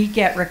 we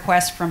get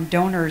requests from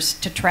donors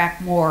to track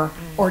more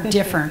or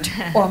different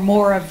or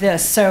more of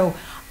this. So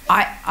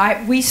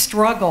we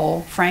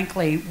struggle,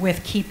 frankly,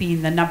 with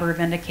keeping the number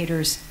of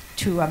indicators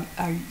to a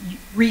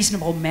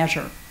reasonable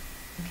measure.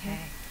 Okay.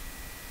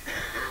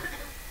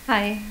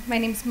 Hi, my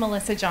name is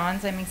Melissa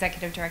Johns. I'm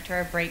Executive Director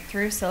of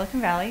Breakthrough Silicon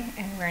Valley,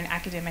 and we're an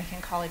academic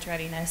and college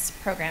readiness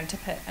program to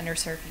put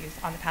underserved youth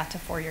on the path to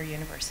four-year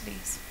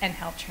universities and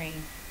help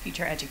train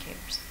future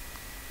educators.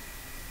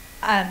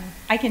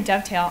 I can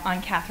dovetail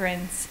on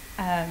Catherine's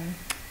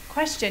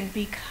question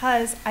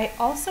because I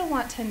also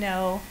want to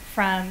know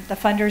from the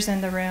funders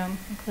in the room,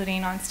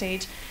 including on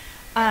stage,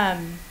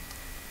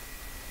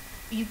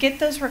 you get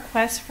those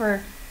requests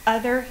for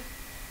other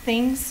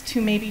things to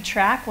maybe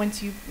track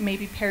once you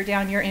maybe pare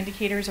down your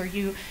indicators, or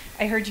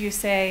I heard you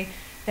say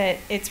that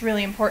it's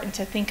really important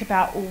to think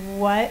about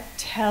what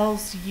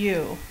tells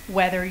you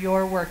whether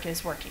your work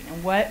is working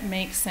and what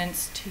makes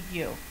sense to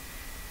you.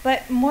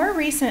 But more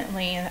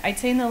recently, I'd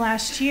say in the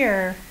last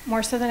year,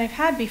 more so than I've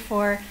had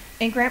before,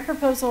 in grant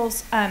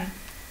proposals, I'm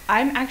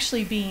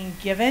actually being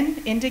given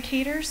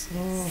indicators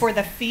for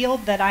the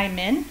field that I'm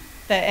in,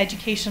 the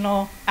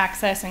educational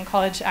access and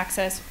college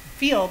access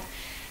field,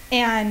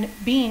 and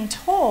being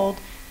told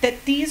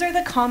that these are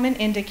the common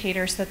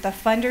indicators that the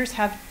funders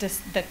have,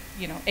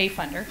 a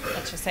funder,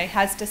 let's just say,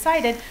 has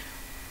decided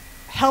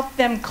help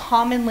them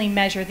commonly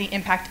measure the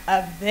impact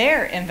of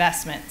their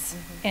investments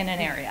in an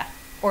area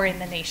or in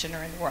the nation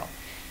or in the world.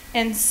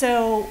 And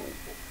so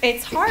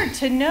it's hard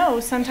to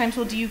know sometimes,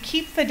 well, do you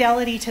keep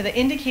fidelity to the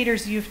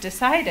indicators you've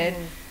decided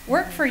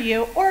work for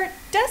you, or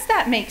does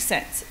that make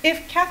sense?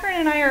 If Catherine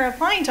and I are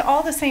applying to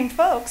all the same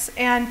folks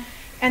and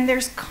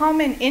there's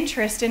common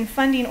interest in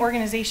funding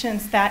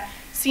organizations that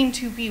seem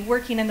to be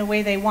working in the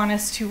way they want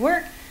us to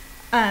work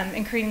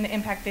and creating the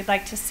impact they'd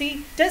like to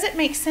see, does it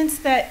make sense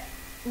that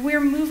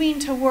we're moving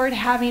toward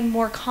having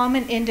more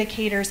common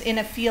indicators in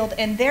a field,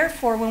 and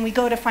therefore when we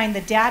go to find the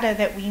data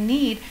that we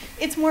need,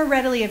 it's more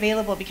readily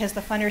available because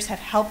the funders have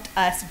helped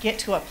us get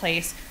to a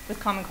place with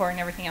Common Core and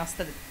everything else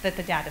that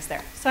the data's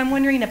there. So I'm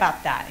wondering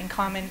about that and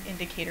common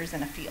indicators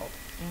in a field.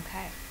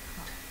 Okay.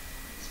 Cool.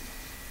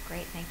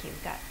 Great, thank you.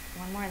 We've got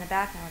one more in the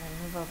back. Now we're going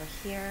to move over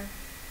here.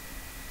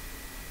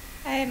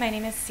 Hi, my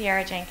name is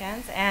Sierra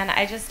Jenkins, and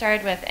I just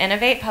started with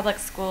Innovate Public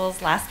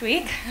Schools last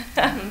week,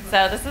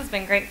 so this has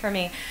been great for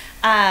me.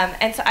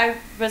 And so I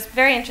was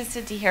very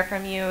interested to hear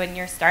from you, and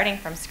you're starting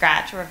from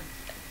scratch.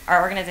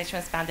 Our organization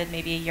was founded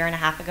maybe a year and a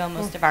half ago.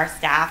 Most of our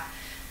staff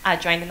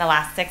joined in the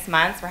last 6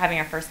 months. We're having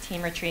our first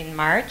team retreat in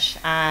March.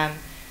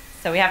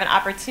 So we have an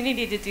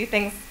opportunity to do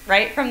things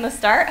right from the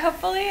start,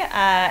 hopefully.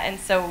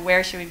 And so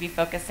where should we be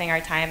focusing our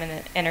time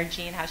and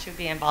energy, and how should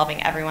we be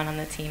involving everyone on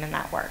the team in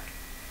that work?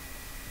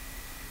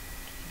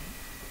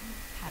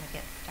 How to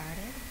get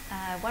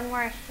started. One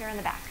more here in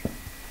the back.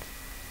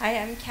 Hi,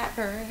 I'm Kat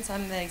Burns.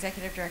 I'm the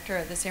Executive Director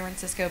of the San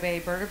Francisco Bay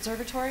Bird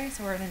Observatory.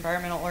 So we're an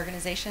environmental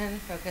organization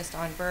focused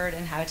on bird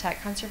and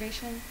habitat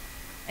conservation.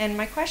 And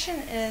my question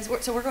is,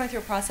 so we're going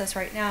through a process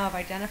right now of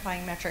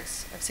identifying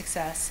metrics of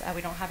success.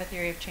 We don't have a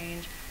theory of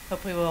change.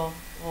 Hopefully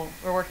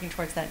we're working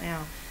towards that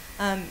now.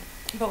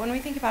 But when we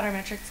think about our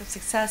metrics of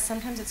success,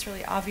 sometimes it's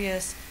really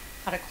obvious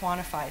how to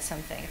quantify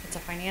something, if it's a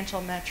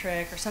financial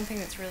metric or something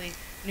that's really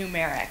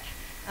numeric.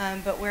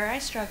 But where I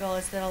struggle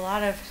is that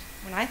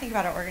when I think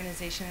about our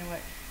organization and what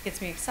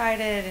gets me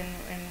excited,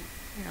 and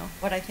you know,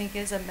 what I think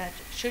is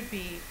should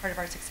be part of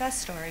our success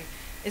story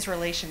is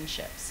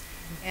relationships.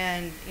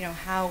 And you know,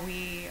 how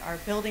we are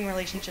building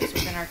relationships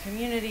within our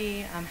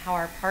community, how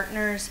our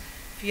partners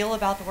feel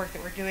about the work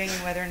that we're doing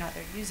and whether or not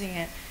they're using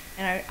it.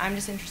 And I'm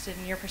just interested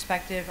in your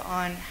perspective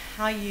on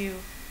how you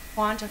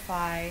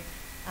quantify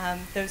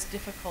those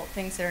difficult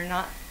things that are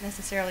not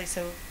necessarily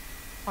so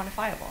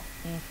quantifiable.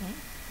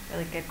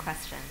 Really good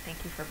question.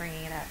 Thank you for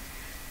bringing it up.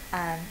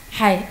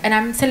 Hi, and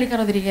I'm Celica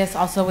Rodriguez,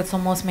 also with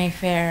Somos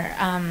Mayfair.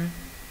 I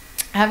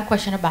have a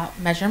question about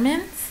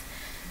measurements.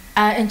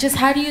 And just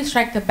how do you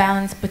strike the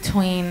balance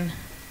between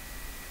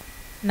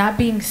not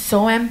being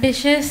so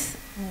ambitious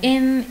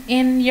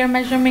in your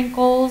measurement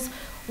goals,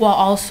 while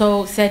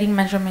also setting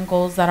measurement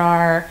goals that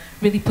are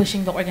really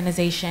pushing the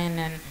organization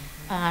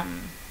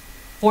and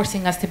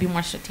forcing us to be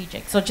more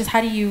strategic? So just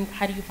how do you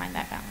find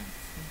that balance?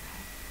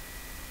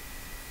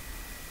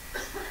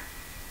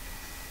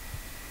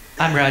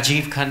 I'm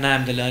Rajiv Khanna.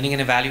 I'm the Learning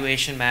and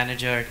Evaluation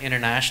Manager at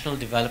International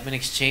Development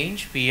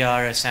Exchange. We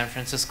are a San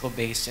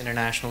Francisco-based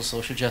international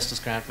social justice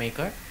grant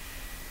maker.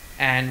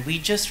 And we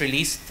just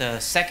released the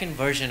second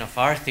version of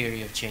our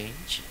theory of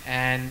change.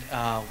 And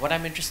what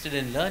I'm interested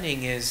in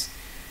learning is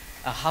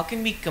how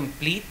can we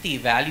complete the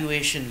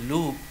evaluation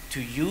loop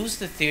to use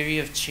the theory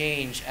of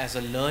change as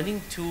a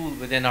learning tool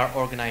within our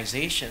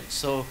organization.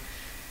 So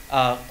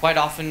quite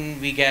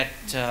often we get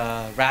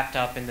wrapped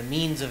up in the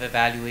means of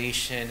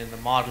evaluation and the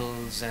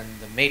models and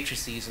the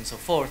matrices and so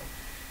forth,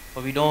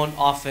 but we don't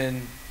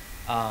often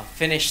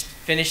finish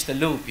the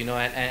loop, you know,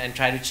 and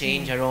try to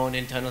change our own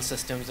internal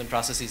systems and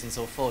processes and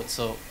so forth.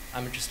 So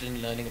I'm interested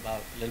in learning a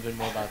little bit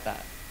more about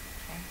that.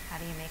 Okay, how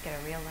do you make it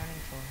a real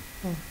learning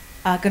tool?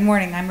 Good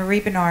morning. I'm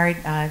Marie Bernard,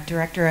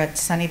 Director at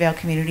Sunnyvale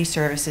Community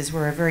Services.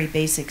 We're a very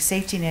basic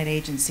safety net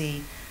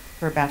agency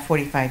for about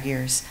 45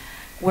 years.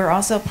 We're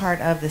also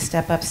part of the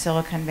Step Up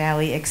Silicon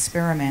Valley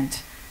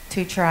experiment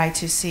to try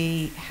to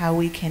see how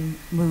we can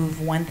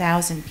move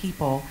 1,000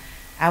 people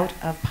out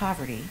of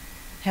poverty,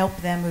 help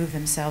them move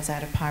themselves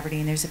out of poverty.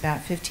 And there's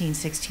about 15,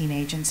 16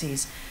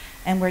 agencies.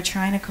 And we're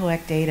trying to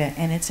collect data.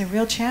 And it's a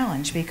real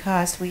challenge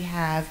because we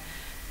have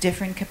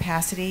different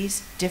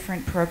capacities,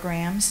 different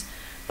programs.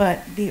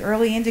 But the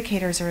early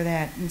indicators are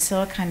that in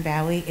Silicon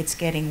Valley, it's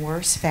getting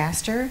worse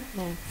faster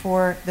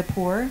for the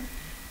poor.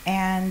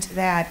 And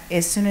that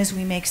as soon as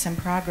we make some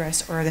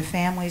progress, or the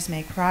families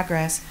make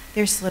progress,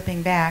 they're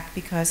slipping back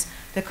because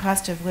the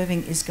cost of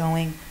living is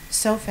going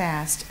so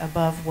fast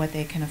above what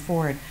they can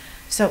afford.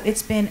 So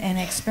it's been an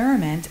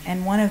experiment,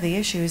 and one of the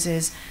issues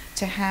is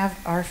to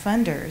have our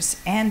funders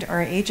and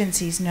our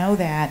agencies know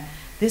that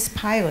this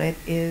pilot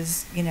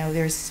is, you know,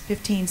 there's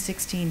 15,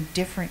 16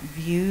 different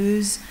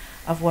views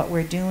of what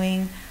we're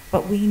doing,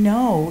 but we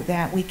know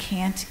that we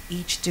can't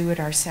each do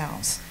it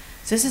ourselves.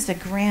 So this is the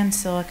grand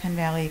Silicon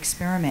Valley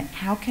experiment.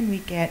 How can we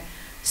get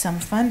some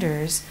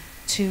funders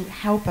to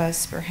help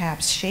us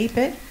perhaps shape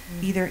it,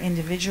 either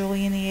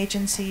individually in the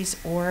agencies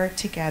or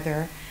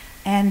together,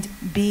 and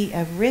be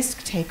a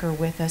risk taker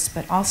with us,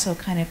 but also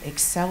kind of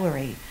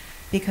accelerate,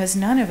 because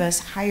none of us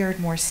hired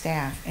more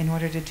staff in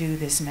order to do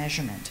this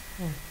measurement.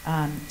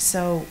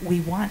 So we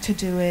want to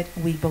do it.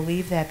 We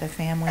believe that the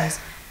families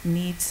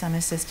need some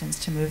assistance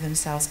to move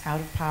themselves out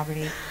of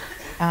poverty,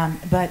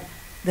 but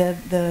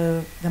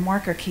the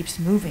marker keeps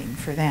moving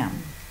for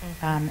them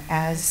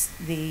as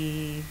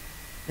the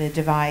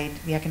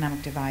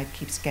economic divide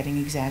keeps getting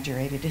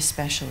exaggerated,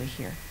 especially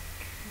here.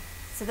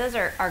 So those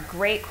are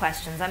great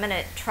questions. I'm going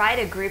to try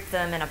to group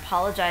them and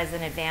apologize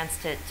in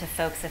advance to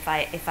folks if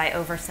I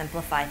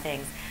oversimplify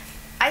things.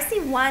 I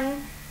see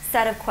one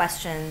set of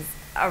questions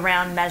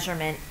around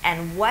measurement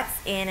and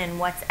what's in and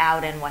what's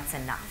out and what's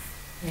enough.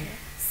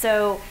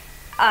 So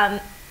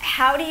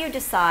how do you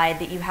decide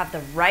that you have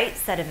the right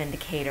set of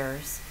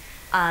indicators,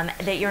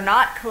 that you're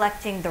not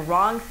collecting the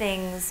wrong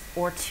things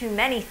or too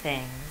many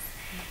things,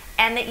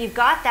 and that you've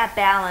got that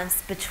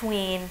balance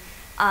between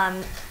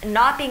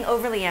not being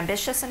overly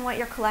ambitious in what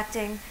you're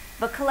collecting,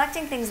 but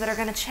collecting things that are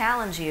going to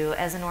challenge you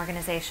as an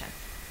organization?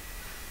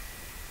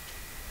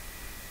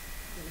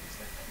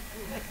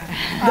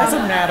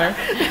 Doesn't matter.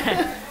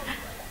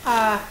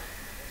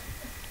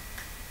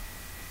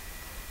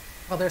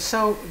 Well, they're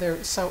so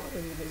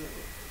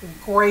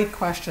great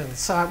questions.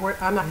 So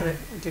I'm not going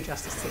to do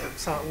justice to them.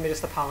 So let me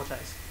just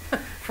apologize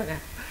for now.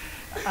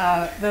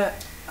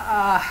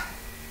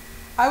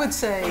 I would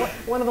say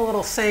one of the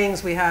little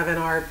sayings we have in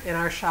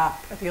our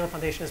shop at the Hewlett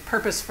Foundation is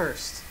purpose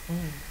first.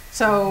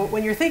 So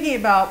when you're thinking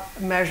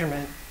about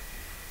measurement,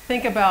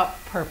 think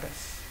about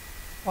purpose.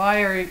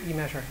 Why are you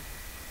measuring?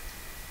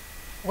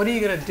 What are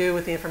you going to do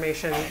with the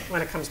information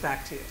when it comes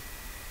back to you?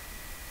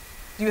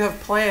 Do you have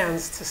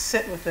plans to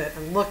sit with it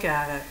and look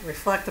at it,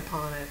 reflect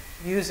upon it,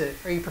 use it?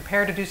 Are you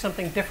prepared to do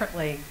something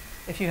differently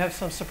if you have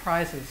some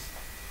surprises,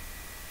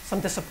 some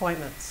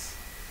disappointments,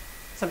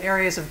 some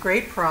areas of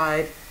great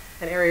pride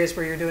and areas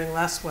where you're doing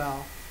less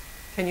well?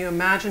 Can you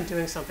imagine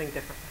doing something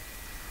differently?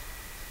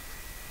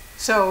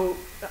 So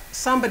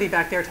somebody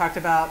back there talked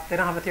about they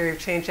don't have a theory of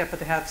change yet, but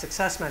they have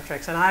success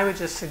metrics. And I would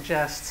just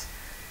suggest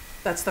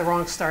that's the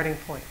wrong starting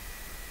point.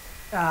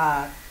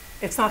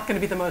 It's not going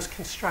to be the most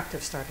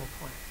constructive starting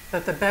point.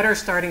 That the better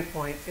starting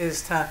point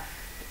is to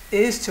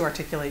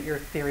articulate your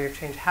theory of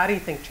change. How do you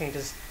think change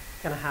is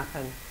going to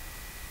happen?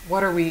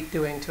 What are we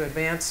doing to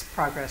advance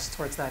progress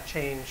towards that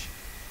change?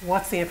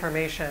 What's the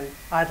information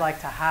I'd like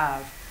to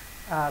have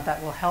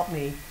that will help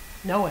me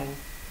knowing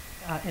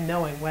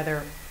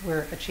whether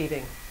we're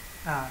achieving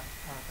that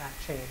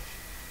change?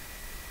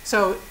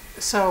 So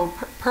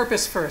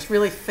purpose first.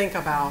 Really think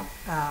about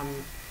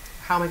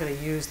how am I going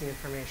to use the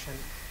information.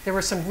 There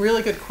were some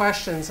really good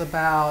questions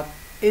about,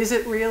 is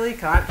it really?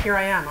 Here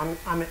I am.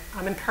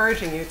 I'm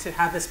encouraging you to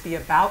have this be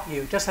about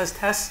you, just as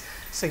Tess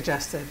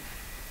suggested.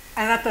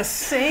 And at the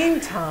same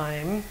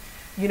time,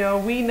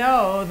 we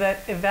know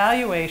that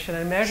evaluation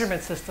and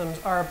measurement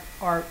systems are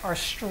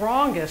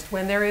strongest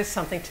when there is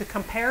something to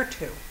compare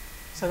to.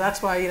 So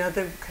that's why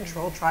the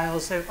controlled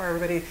trials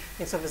everybody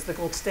thinks of as the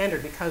gold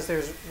standard, because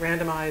there's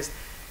randomized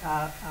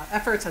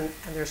efforts and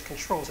there's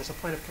controls. There's a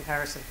point of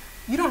comparison.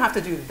 You don't have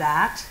to do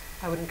that.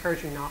 I would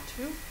encourage you not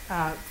to,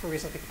 for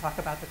reasons we can talk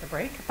about at the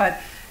break,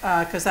 but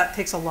because that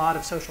takes a lot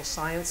of social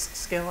science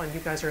skill, and you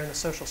guys are in the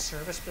social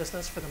service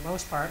business for the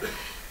most part.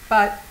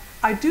 But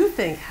I do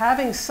think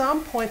having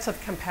some points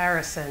of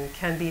comparison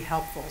can be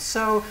helpful.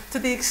 So to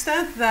the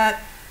extent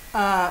that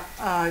that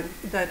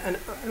an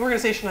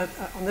organization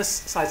on this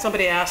side,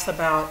 somebody asked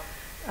about,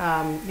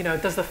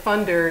 does the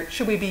funder,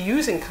 should we be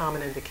using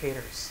common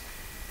indicators?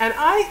 And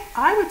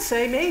I would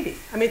say maybe.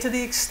 I mean, to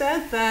the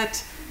extent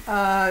that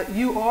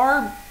you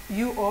are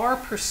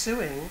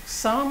pursuing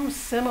some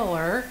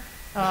similar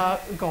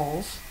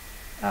goals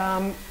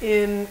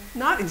in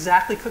not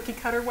exactly cookie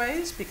cutter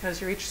ways, because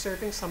you're each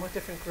serving somewhat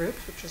different groups,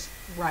 which is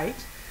right,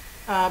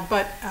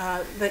 but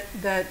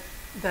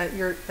that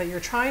you're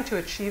trying to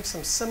achieve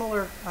some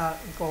similar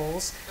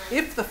goals.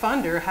 If the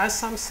funder has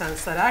some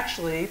sense that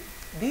actually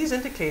these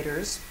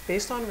indicators,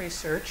 based on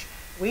research,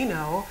 we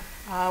know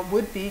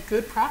would be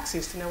good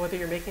proxies to know whether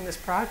you're making this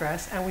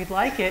progress, and we'd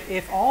like it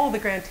if all the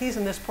grantees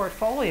in this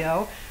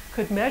portfolio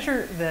could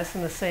measure this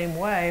in the same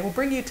way. We'll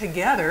bring you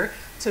together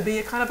to be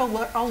a kind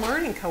of a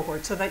learning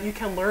cohort so that you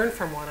can learn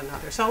from one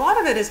another. So a lot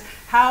of it is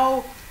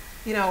how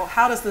is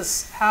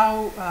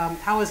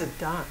it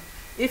done?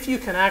 If you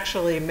can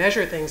actually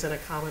measure things in a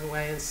common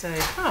way and say,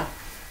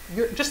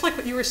 just like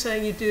what you were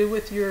saying you do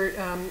with your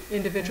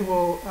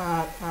individual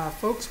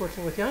folks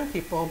working with young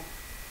people,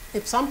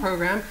 if some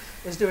program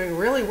is doing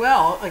really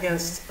well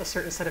against a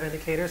certain set of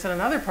indicators and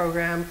another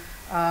program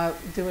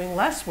doing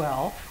less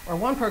well, or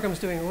one program is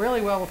doing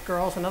really well with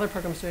girls, another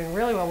program is doing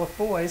really well with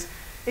boys,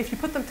 if you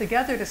put them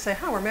together to say,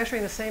 we're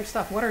measuring the same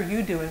stuff, what are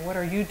you doing,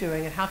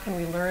 and how can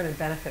we learn and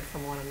benefit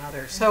from one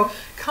another? So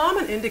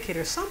common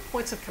indicators, some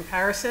points of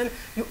comparison,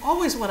 you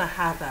always want to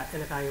have that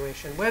in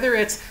evaluation, whether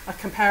it's a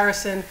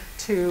comparison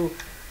to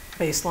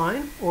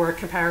baseline, or a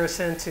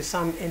comparison to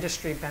some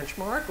industry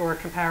benchmark, or a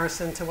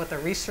comparison to what the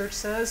research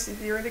says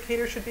your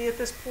indicator should be at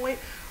this point,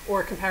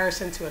 or a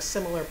comparison to a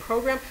similar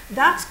program.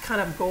 That's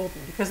kind of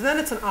golden, because then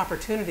it's an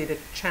opportunity to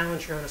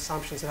challenge your own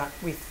assumptions about,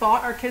 we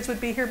thought our kids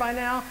would be here by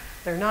now,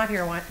 they're not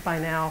here by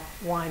now,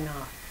 why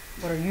not?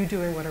 What are you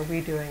doing, what are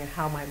we doing, and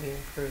how might we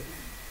improve?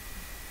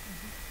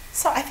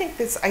 So I think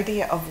this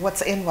idea of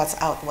what's in,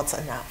 what's out, what's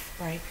enough,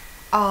 right?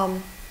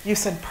 You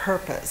said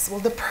purpose. Well,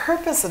 the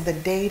purpose of the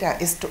data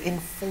is to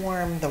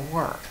inform the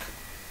work.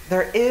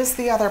 There is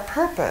the other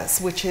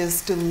purpose, which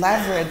is to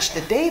leverage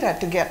the data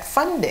to get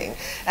funding.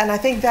 And I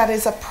think that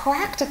is a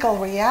practical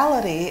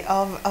reality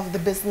of the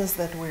business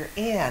that we're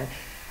in.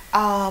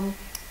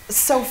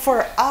 So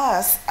for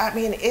us, I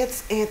mean, it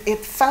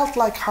felt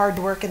like hard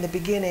work in the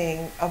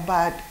beginning,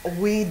 but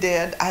we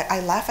did.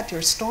 I laugh at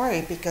your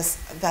story because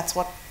that's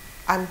what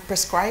I'm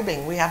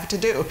prescribing we have to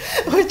do,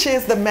 which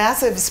is the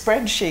massive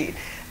spreadsheet.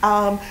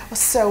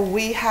 So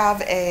we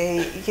have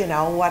a,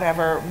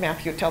 whatever,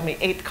 Matthew told me,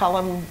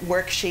 8-column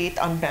worksheet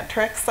on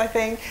metrics, I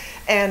think,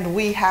 and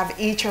we have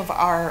each of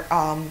our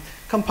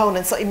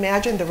components. So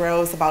imagine the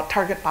rows about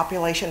target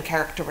population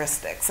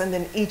characteristics, and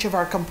then each of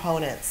our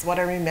components, what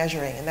are we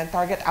measuring, and then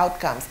target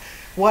outcomes,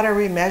 what are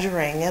we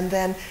measuring, and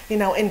then,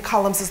 in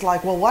columns is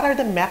like, well, what are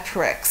the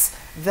metrics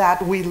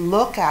that we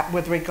look at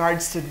with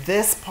regards to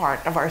this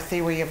part of our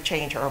theory of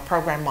change or our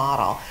program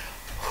model?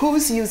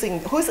 Who's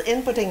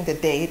inputting the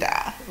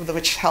data,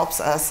 which helps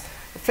us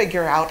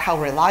figure out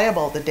how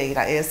reliable the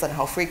data is and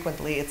how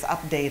frequently it's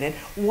updated.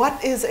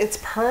 What is its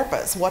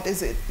purpose? What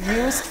is it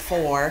used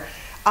for?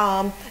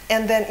 And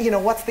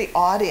then, what's the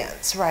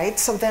audience, right?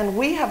 So then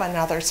we have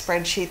another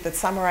spreadsheet that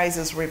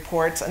summarizes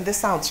reports, and this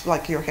sounds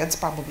like your head's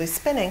probably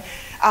spinning.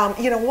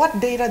 What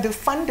data do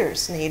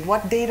funders need?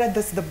 What data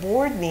does the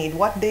board need?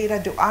 What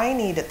data do I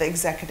need at the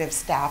executive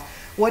staff?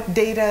 What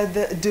data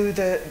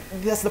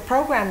does the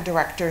program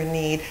director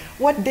need?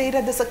 What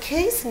data does a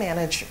case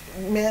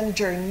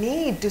manager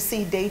need to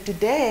see day to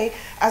day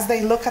as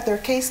they look at their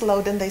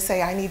caseload and they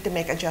say, I need to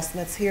make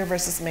adjustments here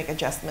versus make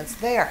adjustments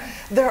there?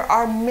 There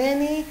are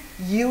many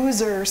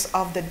users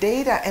of the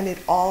data, and it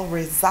all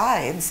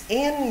resides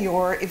in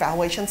your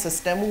evaluation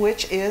system,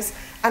 which is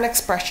an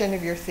expression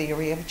of your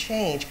theory of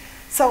change.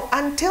 So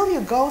until you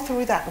go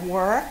through that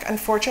work,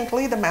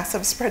 unfortunately, the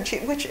massive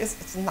spreadsheet, which is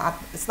it's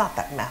not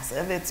that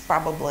massive, it's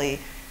probably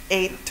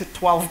 8 to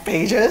 12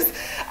 pages,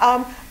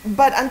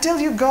 but until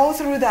you go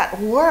through that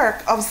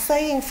work of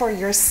saying for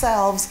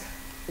yourselves,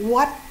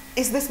 what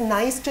is this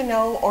nice to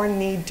know or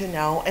need to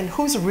know, and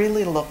who's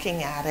really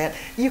looking at it,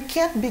 you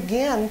can't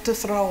begin to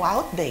throw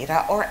out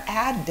data or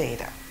add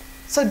data.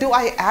 So do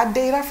I add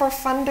data for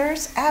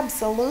funders?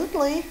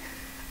 Absolutely.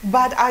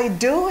 But I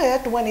do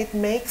it when it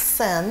makes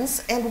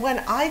sense and when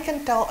I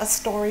can tell a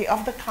story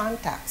of the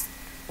context,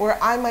 where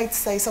I might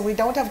say, so we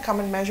don't have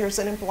common measures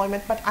in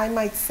employment, but I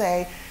might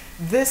say,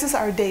 this is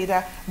our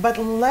data, but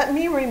let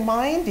me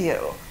remind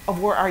you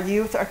of where our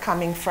youth are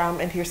coming from,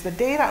 and here's the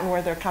data on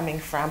where they're coming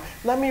from.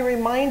 Let me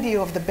remind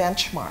you of the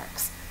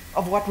benchmarks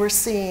of what we're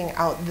seeing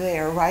out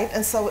there, right?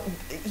 And so,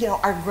 you know,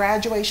 our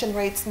graduation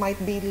rates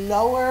might be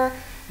lower,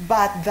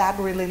 but that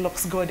really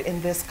looks good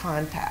in this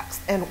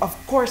context. And of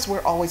course,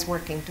 we're always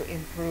working to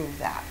improve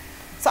that.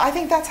 So I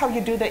think that's how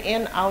you do the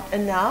in, out,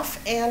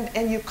 enough,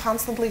 and you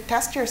constantly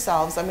test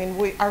yourselves. I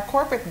mean, our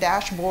corporate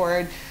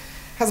dashboard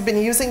has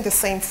been using the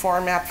same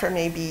format for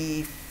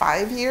maybe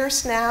 5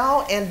 years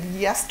now, and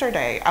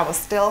yesterday I was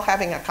still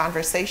having a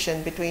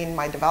conversation between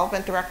my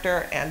development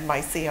director and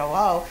my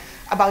COO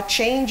about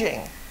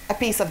changing a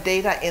piece of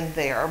data in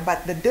there,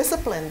 but the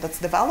discipline that's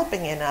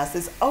developing in us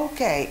is,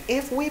 okay,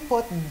 if we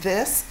put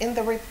this in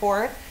the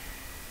report,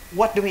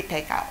 what do we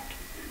take out,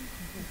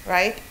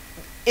 right?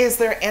 Is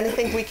there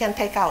anything we can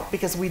take out?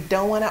 Because we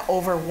don't want to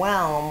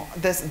overwhelm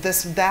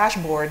this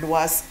dashboard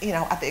was, you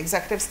know, at the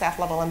executive staff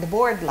level and the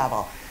board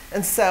level.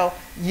 And so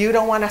you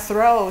don't want to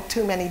throw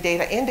too many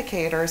data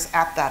indicators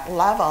at that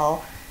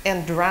level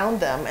and drown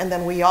them. And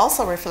then we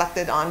also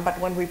reflected on, but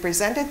when we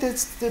presented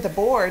this to the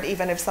board,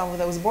 even if some of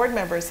those board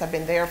members have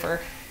been there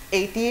for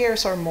 8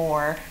 years or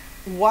more,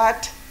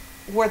 what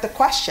were the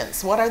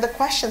questions? What are the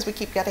questions we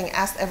keep getting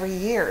asked every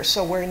year?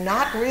 So we're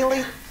not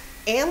really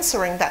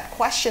answering that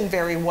question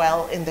very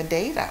well in the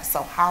data.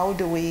 So how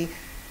do we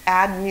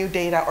add new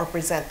data or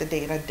present the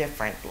data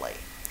differently?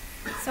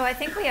 So I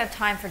think we have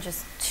time for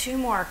just 2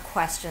 more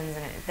questions,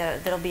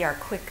 and that'll be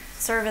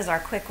serve as our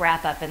quick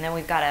wrap up, and then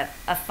we've got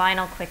a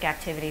final quick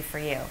activity for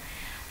you.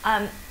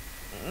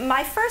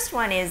 My first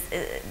one is,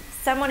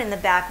 someone in the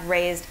back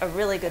raised a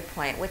really good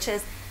point, which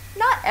is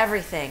not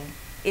everything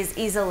is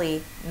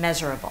easily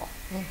measurable.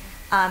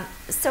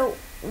 So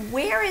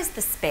where is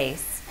the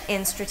space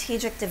in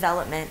strategic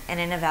development and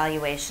in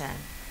evaluation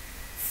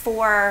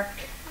for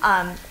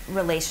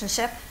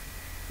relationship?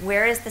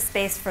 Where is the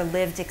space for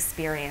lived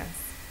experience?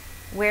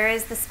 Where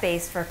is the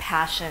space for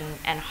passion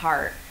and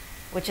heart,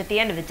 which at the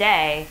end of the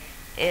day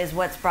is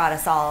what's brought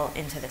us all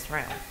into this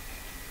room?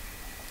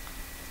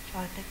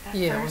 Shall I take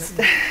that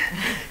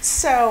first?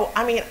 So,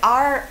 I mean,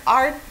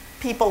 our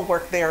people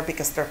work there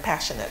because they're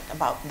passionate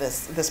about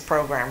this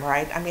program,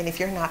 right? I mean, if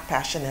you're not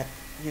passionate,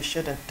 you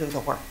shouldn't do the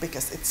work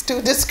because it's too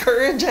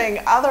discouraging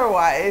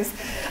otherwise.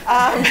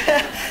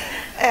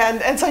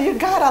 And so you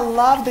gotta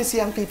love these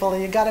young people,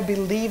 and you gotta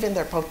believe in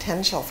their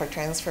potential for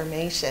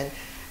transformation.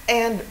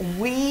 And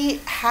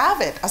we have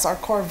it as our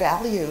core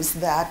values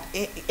that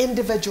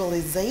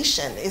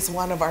individualization is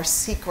one of our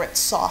secret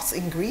sauce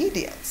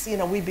ingredients. You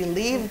know, we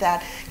believe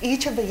that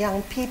each of the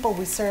young people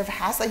we serve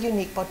has a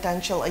unique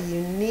potential, a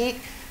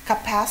unique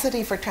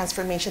capacity for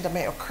transformation that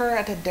may occur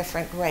at a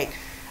different rate.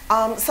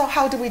 So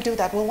how do we do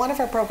that? Well, one of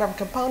our program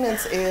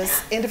components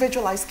is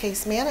individualized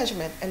case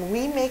management, and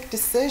we make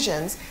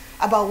decisions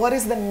about what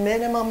is the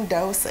minimum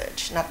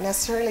dosage, not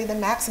necessarily the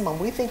maximum.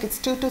 We think it's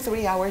 2 to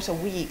 3 hours a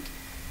week.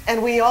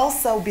 And we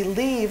also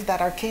believe that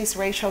our case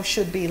ratio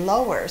should be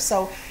lower.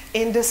 So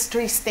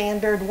industry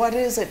standard, what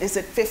is it? Is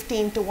it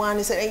 15 to 1?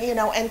 Is it, you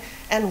know,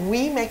 and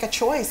we make a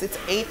choice. It's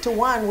 8 to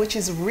 1, which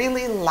is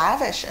really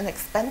lavish and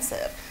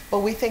expensive. But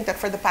we think that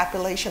for the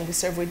population we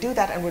serve, we do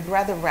that, and would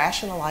rather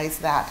rationalize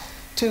that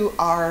to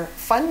our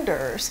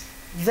funders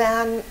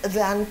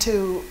than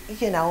to,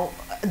 you know,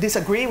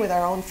 disagree with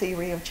our own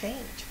theory of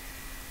change.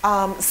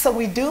 So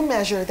we do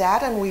measure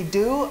that, and we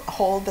do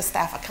hold the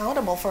staff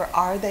accountable for,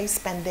 are they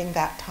spending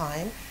that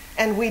time?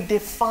 And we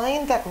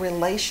define that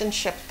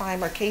relationship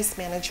time or case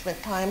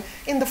management time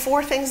in the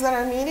 4 things that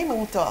are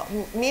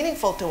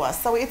meaningful to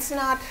us. So it's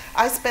not,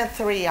 I spent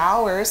 3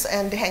 hours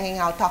and hanging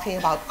out talking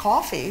about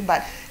coffee,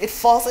 but it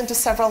falls into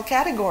several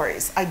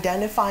categories: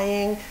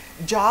 identifying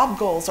job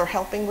goals or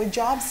helping with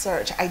job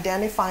search,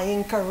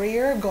 identifying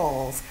career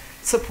goals,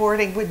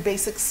 supporting with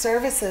basic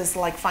services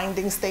like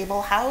finding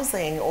stable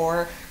housing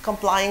or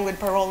complying with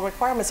parole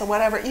requirements or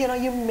whatever. You know,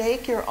 you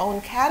make your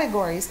own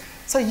categories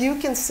so you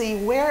can see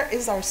where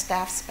is our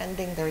staff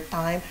spending their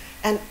time,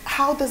 and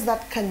how does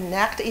that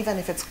connect, even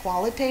if it's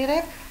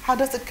qualitative, how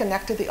does it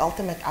connect to the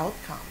ultimate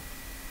outcome?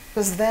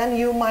 Because then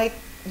you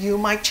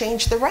might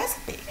change the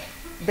recipe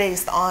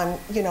based on,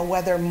 you know,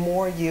 whether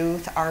more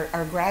youth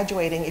are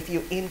graduating if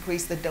you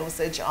increase the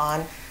dosage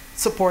on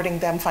supporting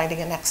them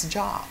finding a next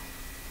job.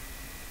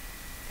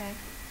 Okay.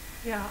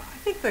 Yeah, I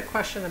think the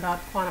question about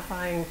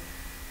quantifying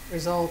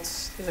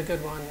results is a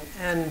good one,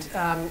 and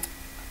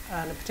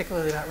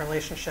particularly about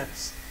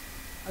relationships.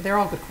 They're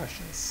all good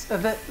questions.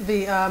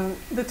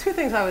 The two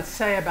things I would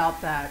say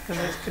about that, because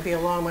this could be a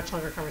much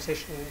longer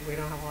conversation, we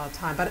don't have a lot of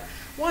time, but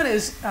one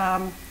is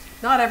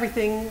not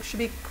everything should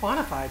be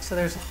quantified. So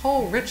there's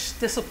whole rich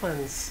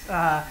disciplines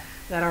that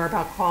are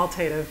about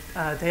qualitative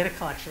data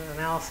collection and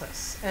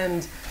analysis.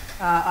 And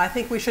I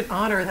think we should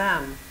honor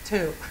them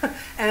too.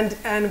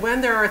 and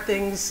when there are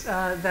things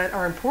that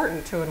are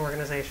important to an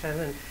organization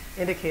and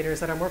indicators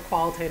that are more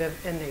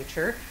qualitative in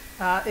nature,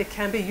 it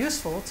can be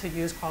useful to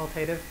use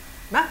qualitative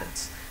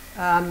methods.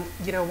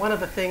 One of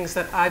the things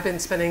that I've been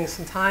spending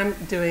some time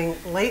doing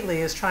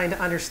lately is trying to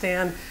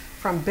understand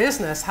from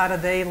business, how do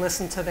they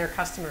listen to their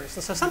customers?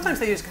 And so sometimes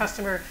they use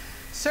customer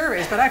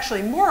surveys, but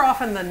actually more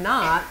often than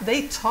not,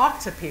 they talk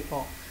to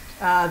people.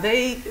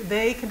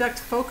 They conduct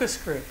focus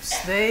groups.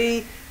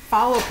 They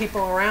follow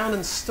people around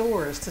in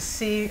stores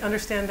to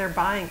understand their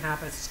buying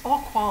habits. It's all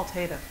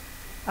qualitative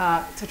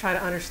to try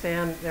to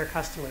understand their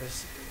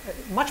customers.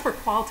 Much more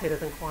qualitative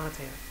than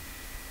quantitative.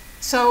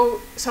 So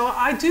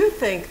I do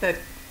think that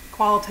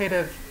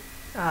qualitative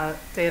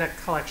data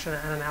collection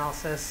and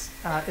analysis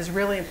is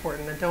really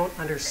important, and don't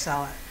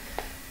undersell it.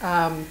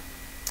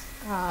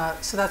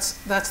 So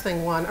that's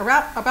thing one.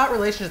 About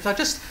relationships, I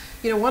just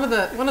one of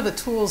the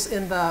tools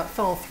in the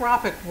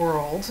philanthropic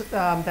world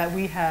that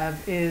we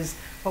have is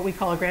what we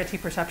call a grantee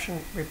perception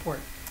report.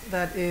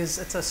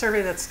 It's a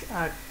survey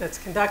that's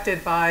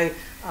conducted by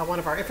one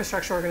of our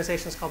infrastructure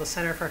organizations called the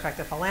Center for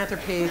Effective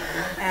Philanthropy,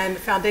 and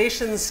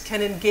foundations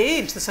can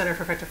engage the Center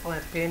for Effective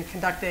Philanthropy in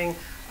conducting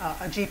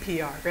a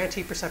GPR,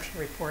 grantee perception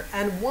report.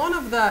 And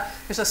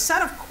there's a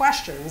set of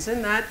questions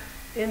in that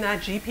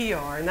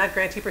GPR, in that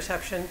grantee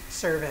perception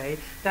survey,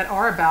 that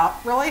are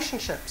about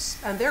relationships,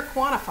 and they're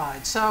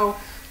quantified. So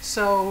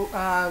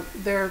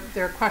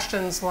they're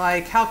questions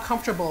like, how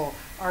comfortable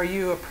are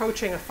you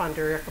approaching a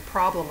funder if a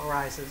problem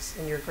arises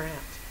in your grant?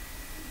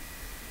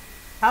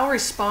 How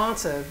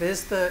responsive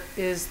is the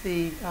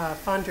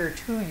funder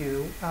to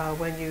you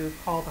when you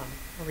call them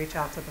or reach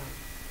out to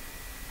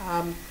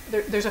them?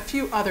 There's a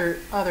few other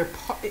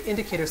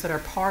indicators that are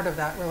part of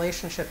that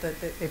relationship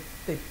that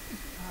they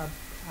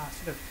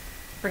sort of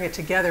bring it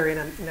together in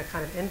a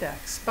kind of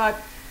index. But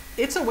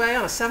it's a way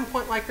on a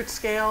 7-point Likert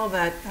scale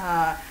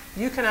that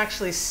you can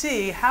actually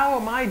see, how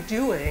am I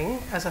doing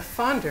as a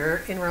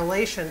funder in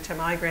relation to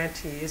my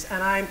grantees,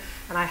 and I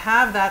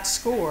have that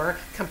score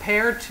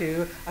compared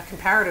to a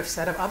comparative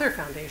set of other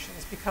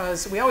foundations,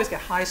 because we always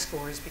get high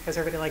scores because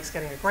everybody likes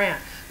getting a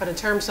grant. But in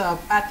terms of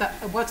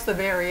what's the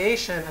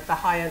variation at the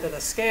high end of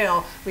the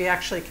scale, we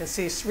actually can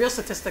see real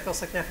statistical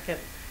significant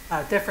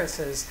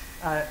differences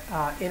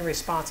in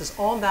responses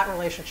on that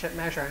relationship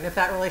measure. And if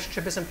that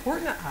relationship is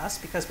important to us,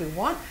 because we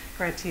want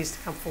grantees to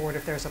come forward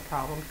if there's a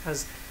problem,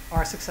 because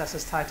our success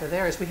is tied to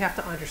theirs, we have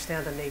to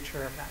understand the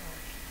nature of that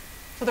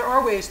relationship. So there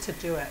are ways to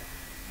do it,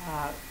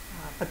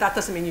 but that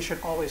doesn't mean you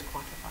should always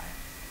quantify it.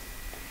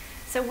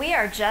 So we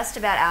are just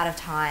about out of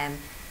time.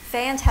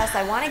 Fay and Tess,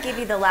 I want to give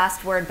you the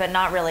last word, but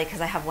not really, because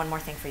I have one more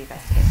thing for you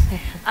guys to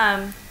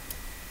do.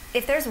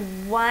 If there's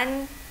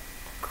one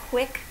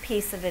quick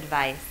piece of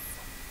advice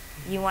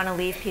you want to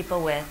leave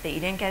people with that you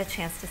didn't get a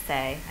chance to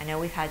say, I know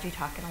we've had you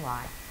talking a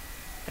lot,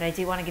 but I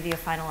do want to give you a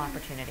final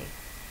opportunity.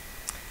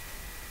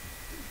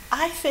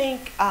 I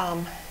think,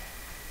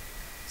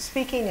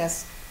 speaking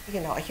as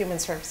a human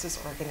services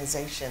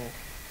organization,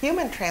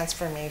 human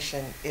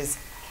transformation is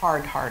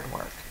hard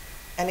work,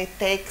 and it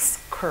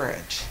takes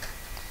courage.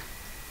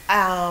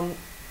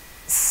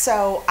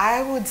 So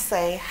I would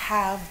say,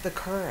 have the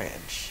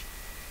courage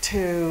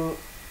to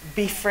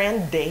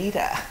befriend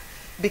data,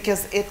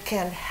 because it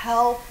can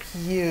help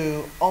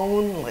you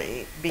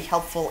only be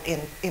helpful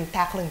in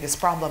tackling this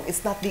problem.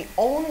 It's not the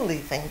only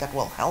thing that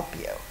will help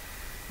you.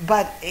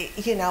 But,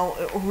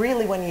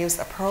 really when used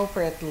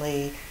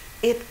appropriately,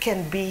 it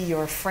can be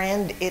your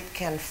friend, it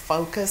can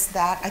focus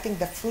that. I think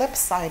the flip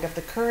side of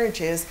the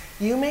courage is,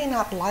 you may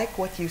not like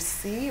what you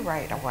see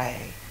right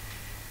away.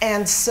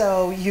 And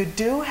so you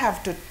do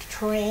have to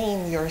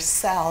train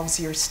yourselves,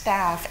 your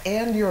staff,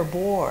 and your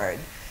board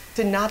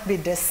to not be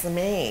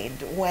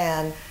dismayed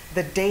when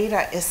the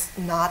data is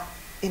not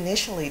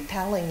initially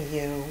telling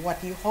you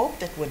what you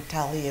hoped it would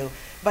tell you,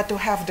 but to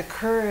have the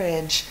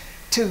courage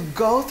to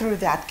go through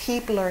that,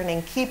 keep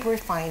learning, keep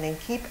refining,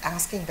 keep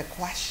asking the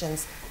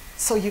questions,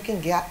 so you can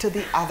get to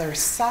the other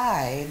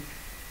side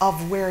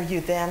of where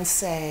you then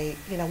say,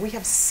 we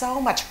have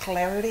so much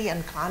clarity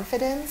and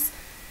confidence,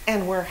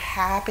 and we're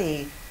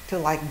happy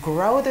to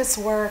grow this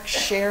work,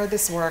 share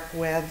this work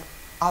with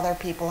other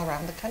people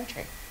around the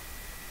country.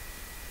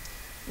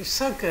 You're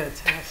so good,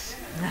 Tess.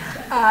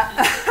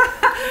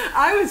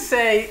 I would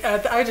say,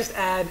 I would just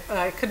add,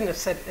 I couldn't have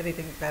said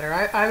anything better.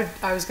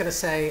 I was going to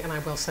say, and I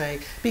will say,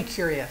 be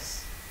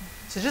curious.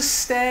 So just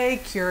stay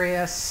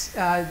curious.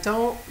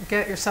 Don't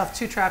get yourself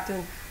too trapped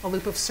in a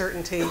loop of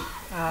certainty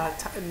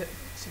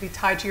to be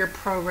tied to your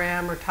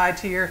program or tied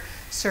to your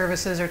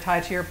services or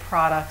tied to your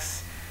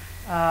products.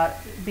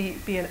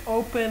 Be an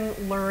open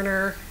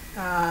learner.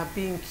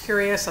 Being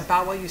curious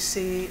about what you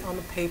see on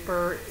the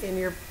paper in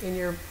your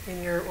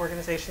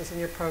organizations, in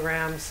your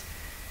programs.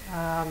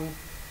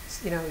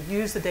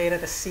 use the data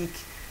to seek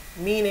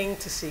meaning,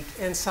 to seek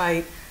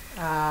insight,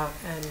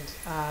 and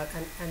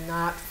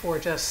not for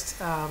just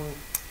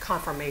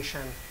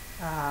confirmation,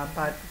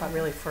 but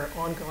really for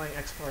ongoing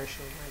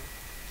exploration and learning.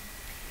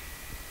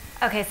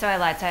 Okay, so I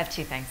lied, so I have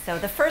two things. So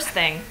the first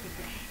thing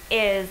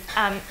is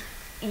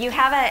you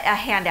have a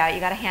handout, you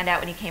got a handout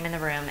when you came in the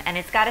room, and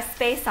it's got a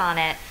space on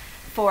it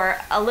for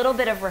a little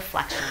bit of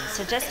reflection.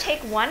 So just take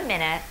 1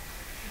 minute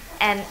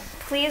and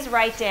please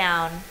write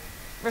down,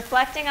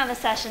 reflecting on the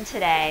session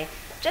today,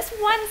 just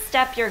one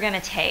step you're going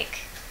to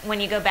take when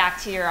you go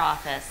back to your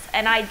office.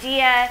 An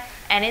idea,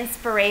 an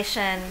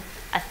inspiration,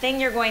 a thing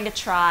you're going to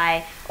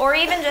try, or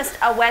even just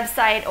a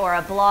website or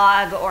a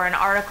blog or an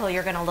article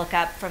you're going to look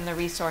up from the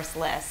resource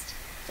list.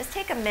 Just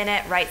take a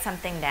minute, write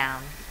something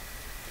down.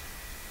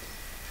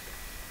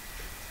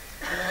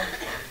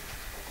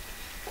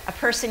 A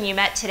person you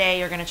met today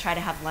you're going to try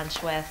to have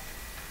lunch with.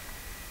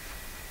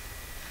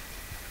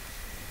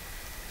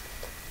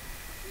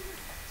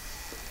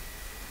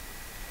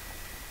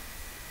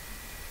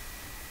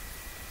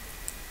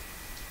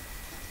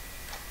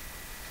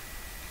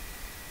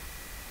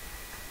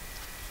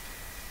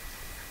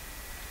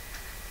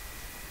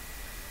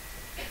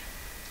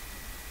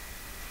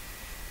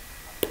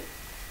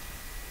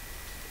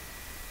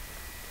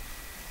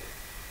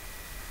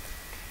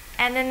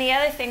 And then the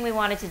other thing we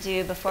wanted to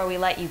do before we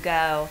let you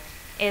go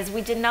is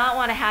we did not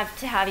want to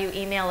have you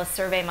email a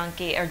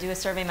SurveyMonkey or do a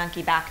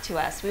SurveyMonkey back to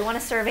us. We want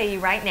to survey you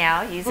right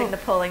now using the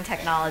polling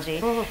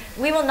technology.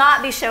 We will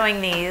not be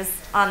showing these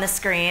on the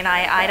screen.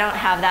 I don't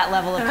have that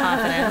level of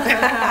confidence.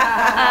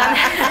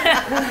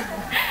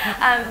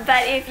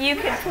 But if you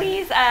could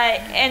please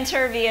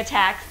enter via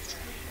text.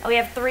 We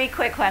have 3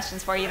 quick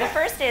questions for you. The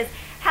first is,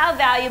 how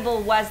valuable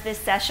was this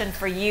session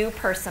for you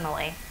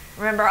personally?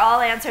 Remember, all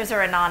answers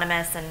are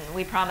anonymous, and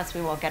we promise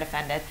we won't get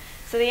offended.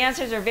 So the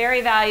answers are very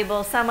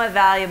valuable, somewhat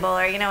valuable,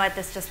 or you know what,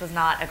 this just was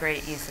not a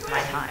great use of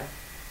my time.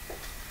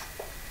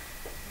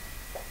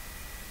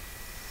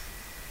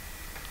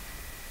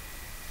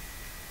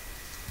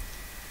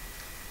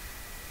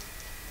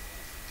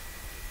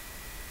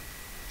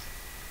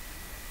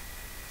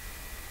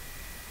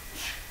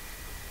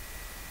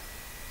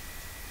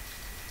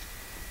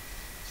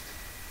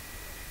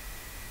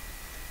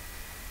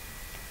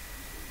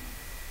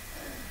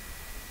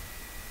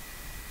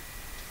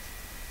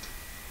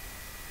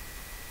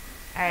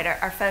 All right,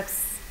 are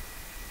folks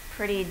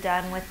pretty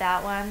done with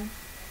that one?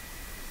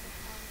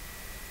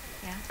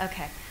 Yeah,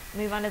 okay.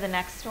 Move on to the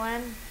next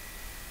one.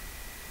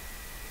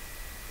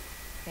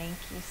 Thank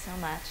you so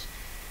much.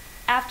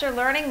 After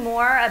learning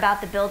more about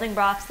the building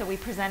blocks that we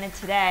presented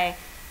today,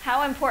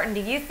 how important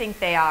do you think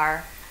they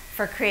are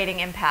for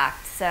creating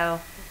impact? So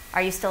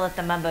are you still at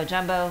the mumbo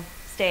jumbo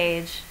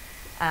stage,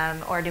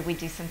 or did we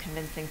do some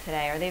convincing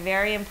today? Are they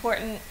very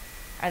important?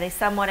 Are they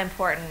somewhat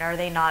important? Or are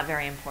they not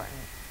very important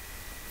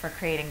for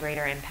creating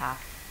greater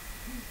impact?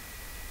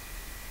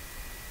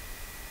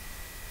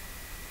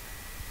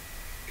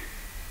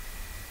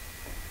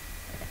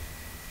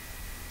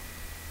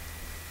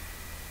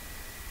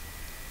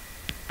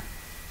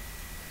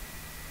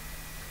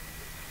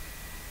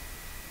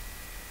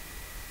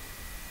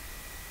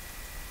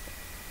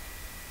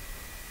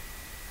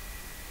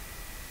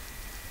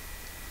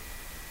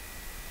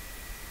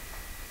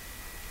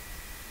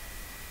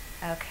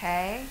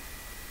 Okay,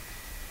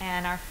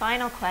 and our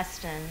final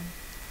question,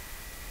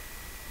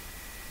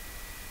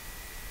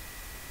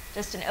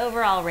 just an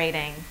overall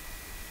rating.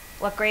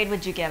 What grade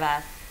would you give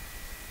us?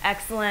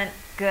 Excellent,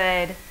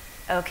 good,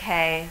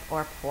 okay,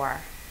 or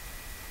poor?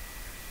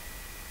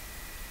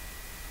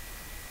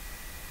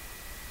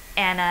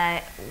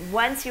 And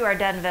once you are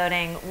done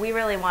voting, we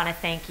really want to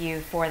thank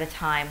you for the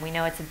time. We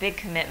know it's a big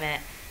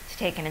commitment to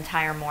take an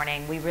entire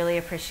morning. We really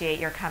appreciate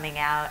your coming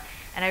out.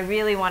 And I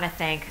really want to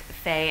thank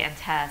Fay and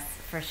Tess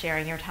for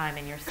sharing your time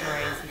and your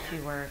stories. You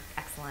two were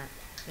excellent.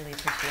 Really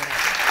appreciate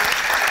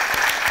it.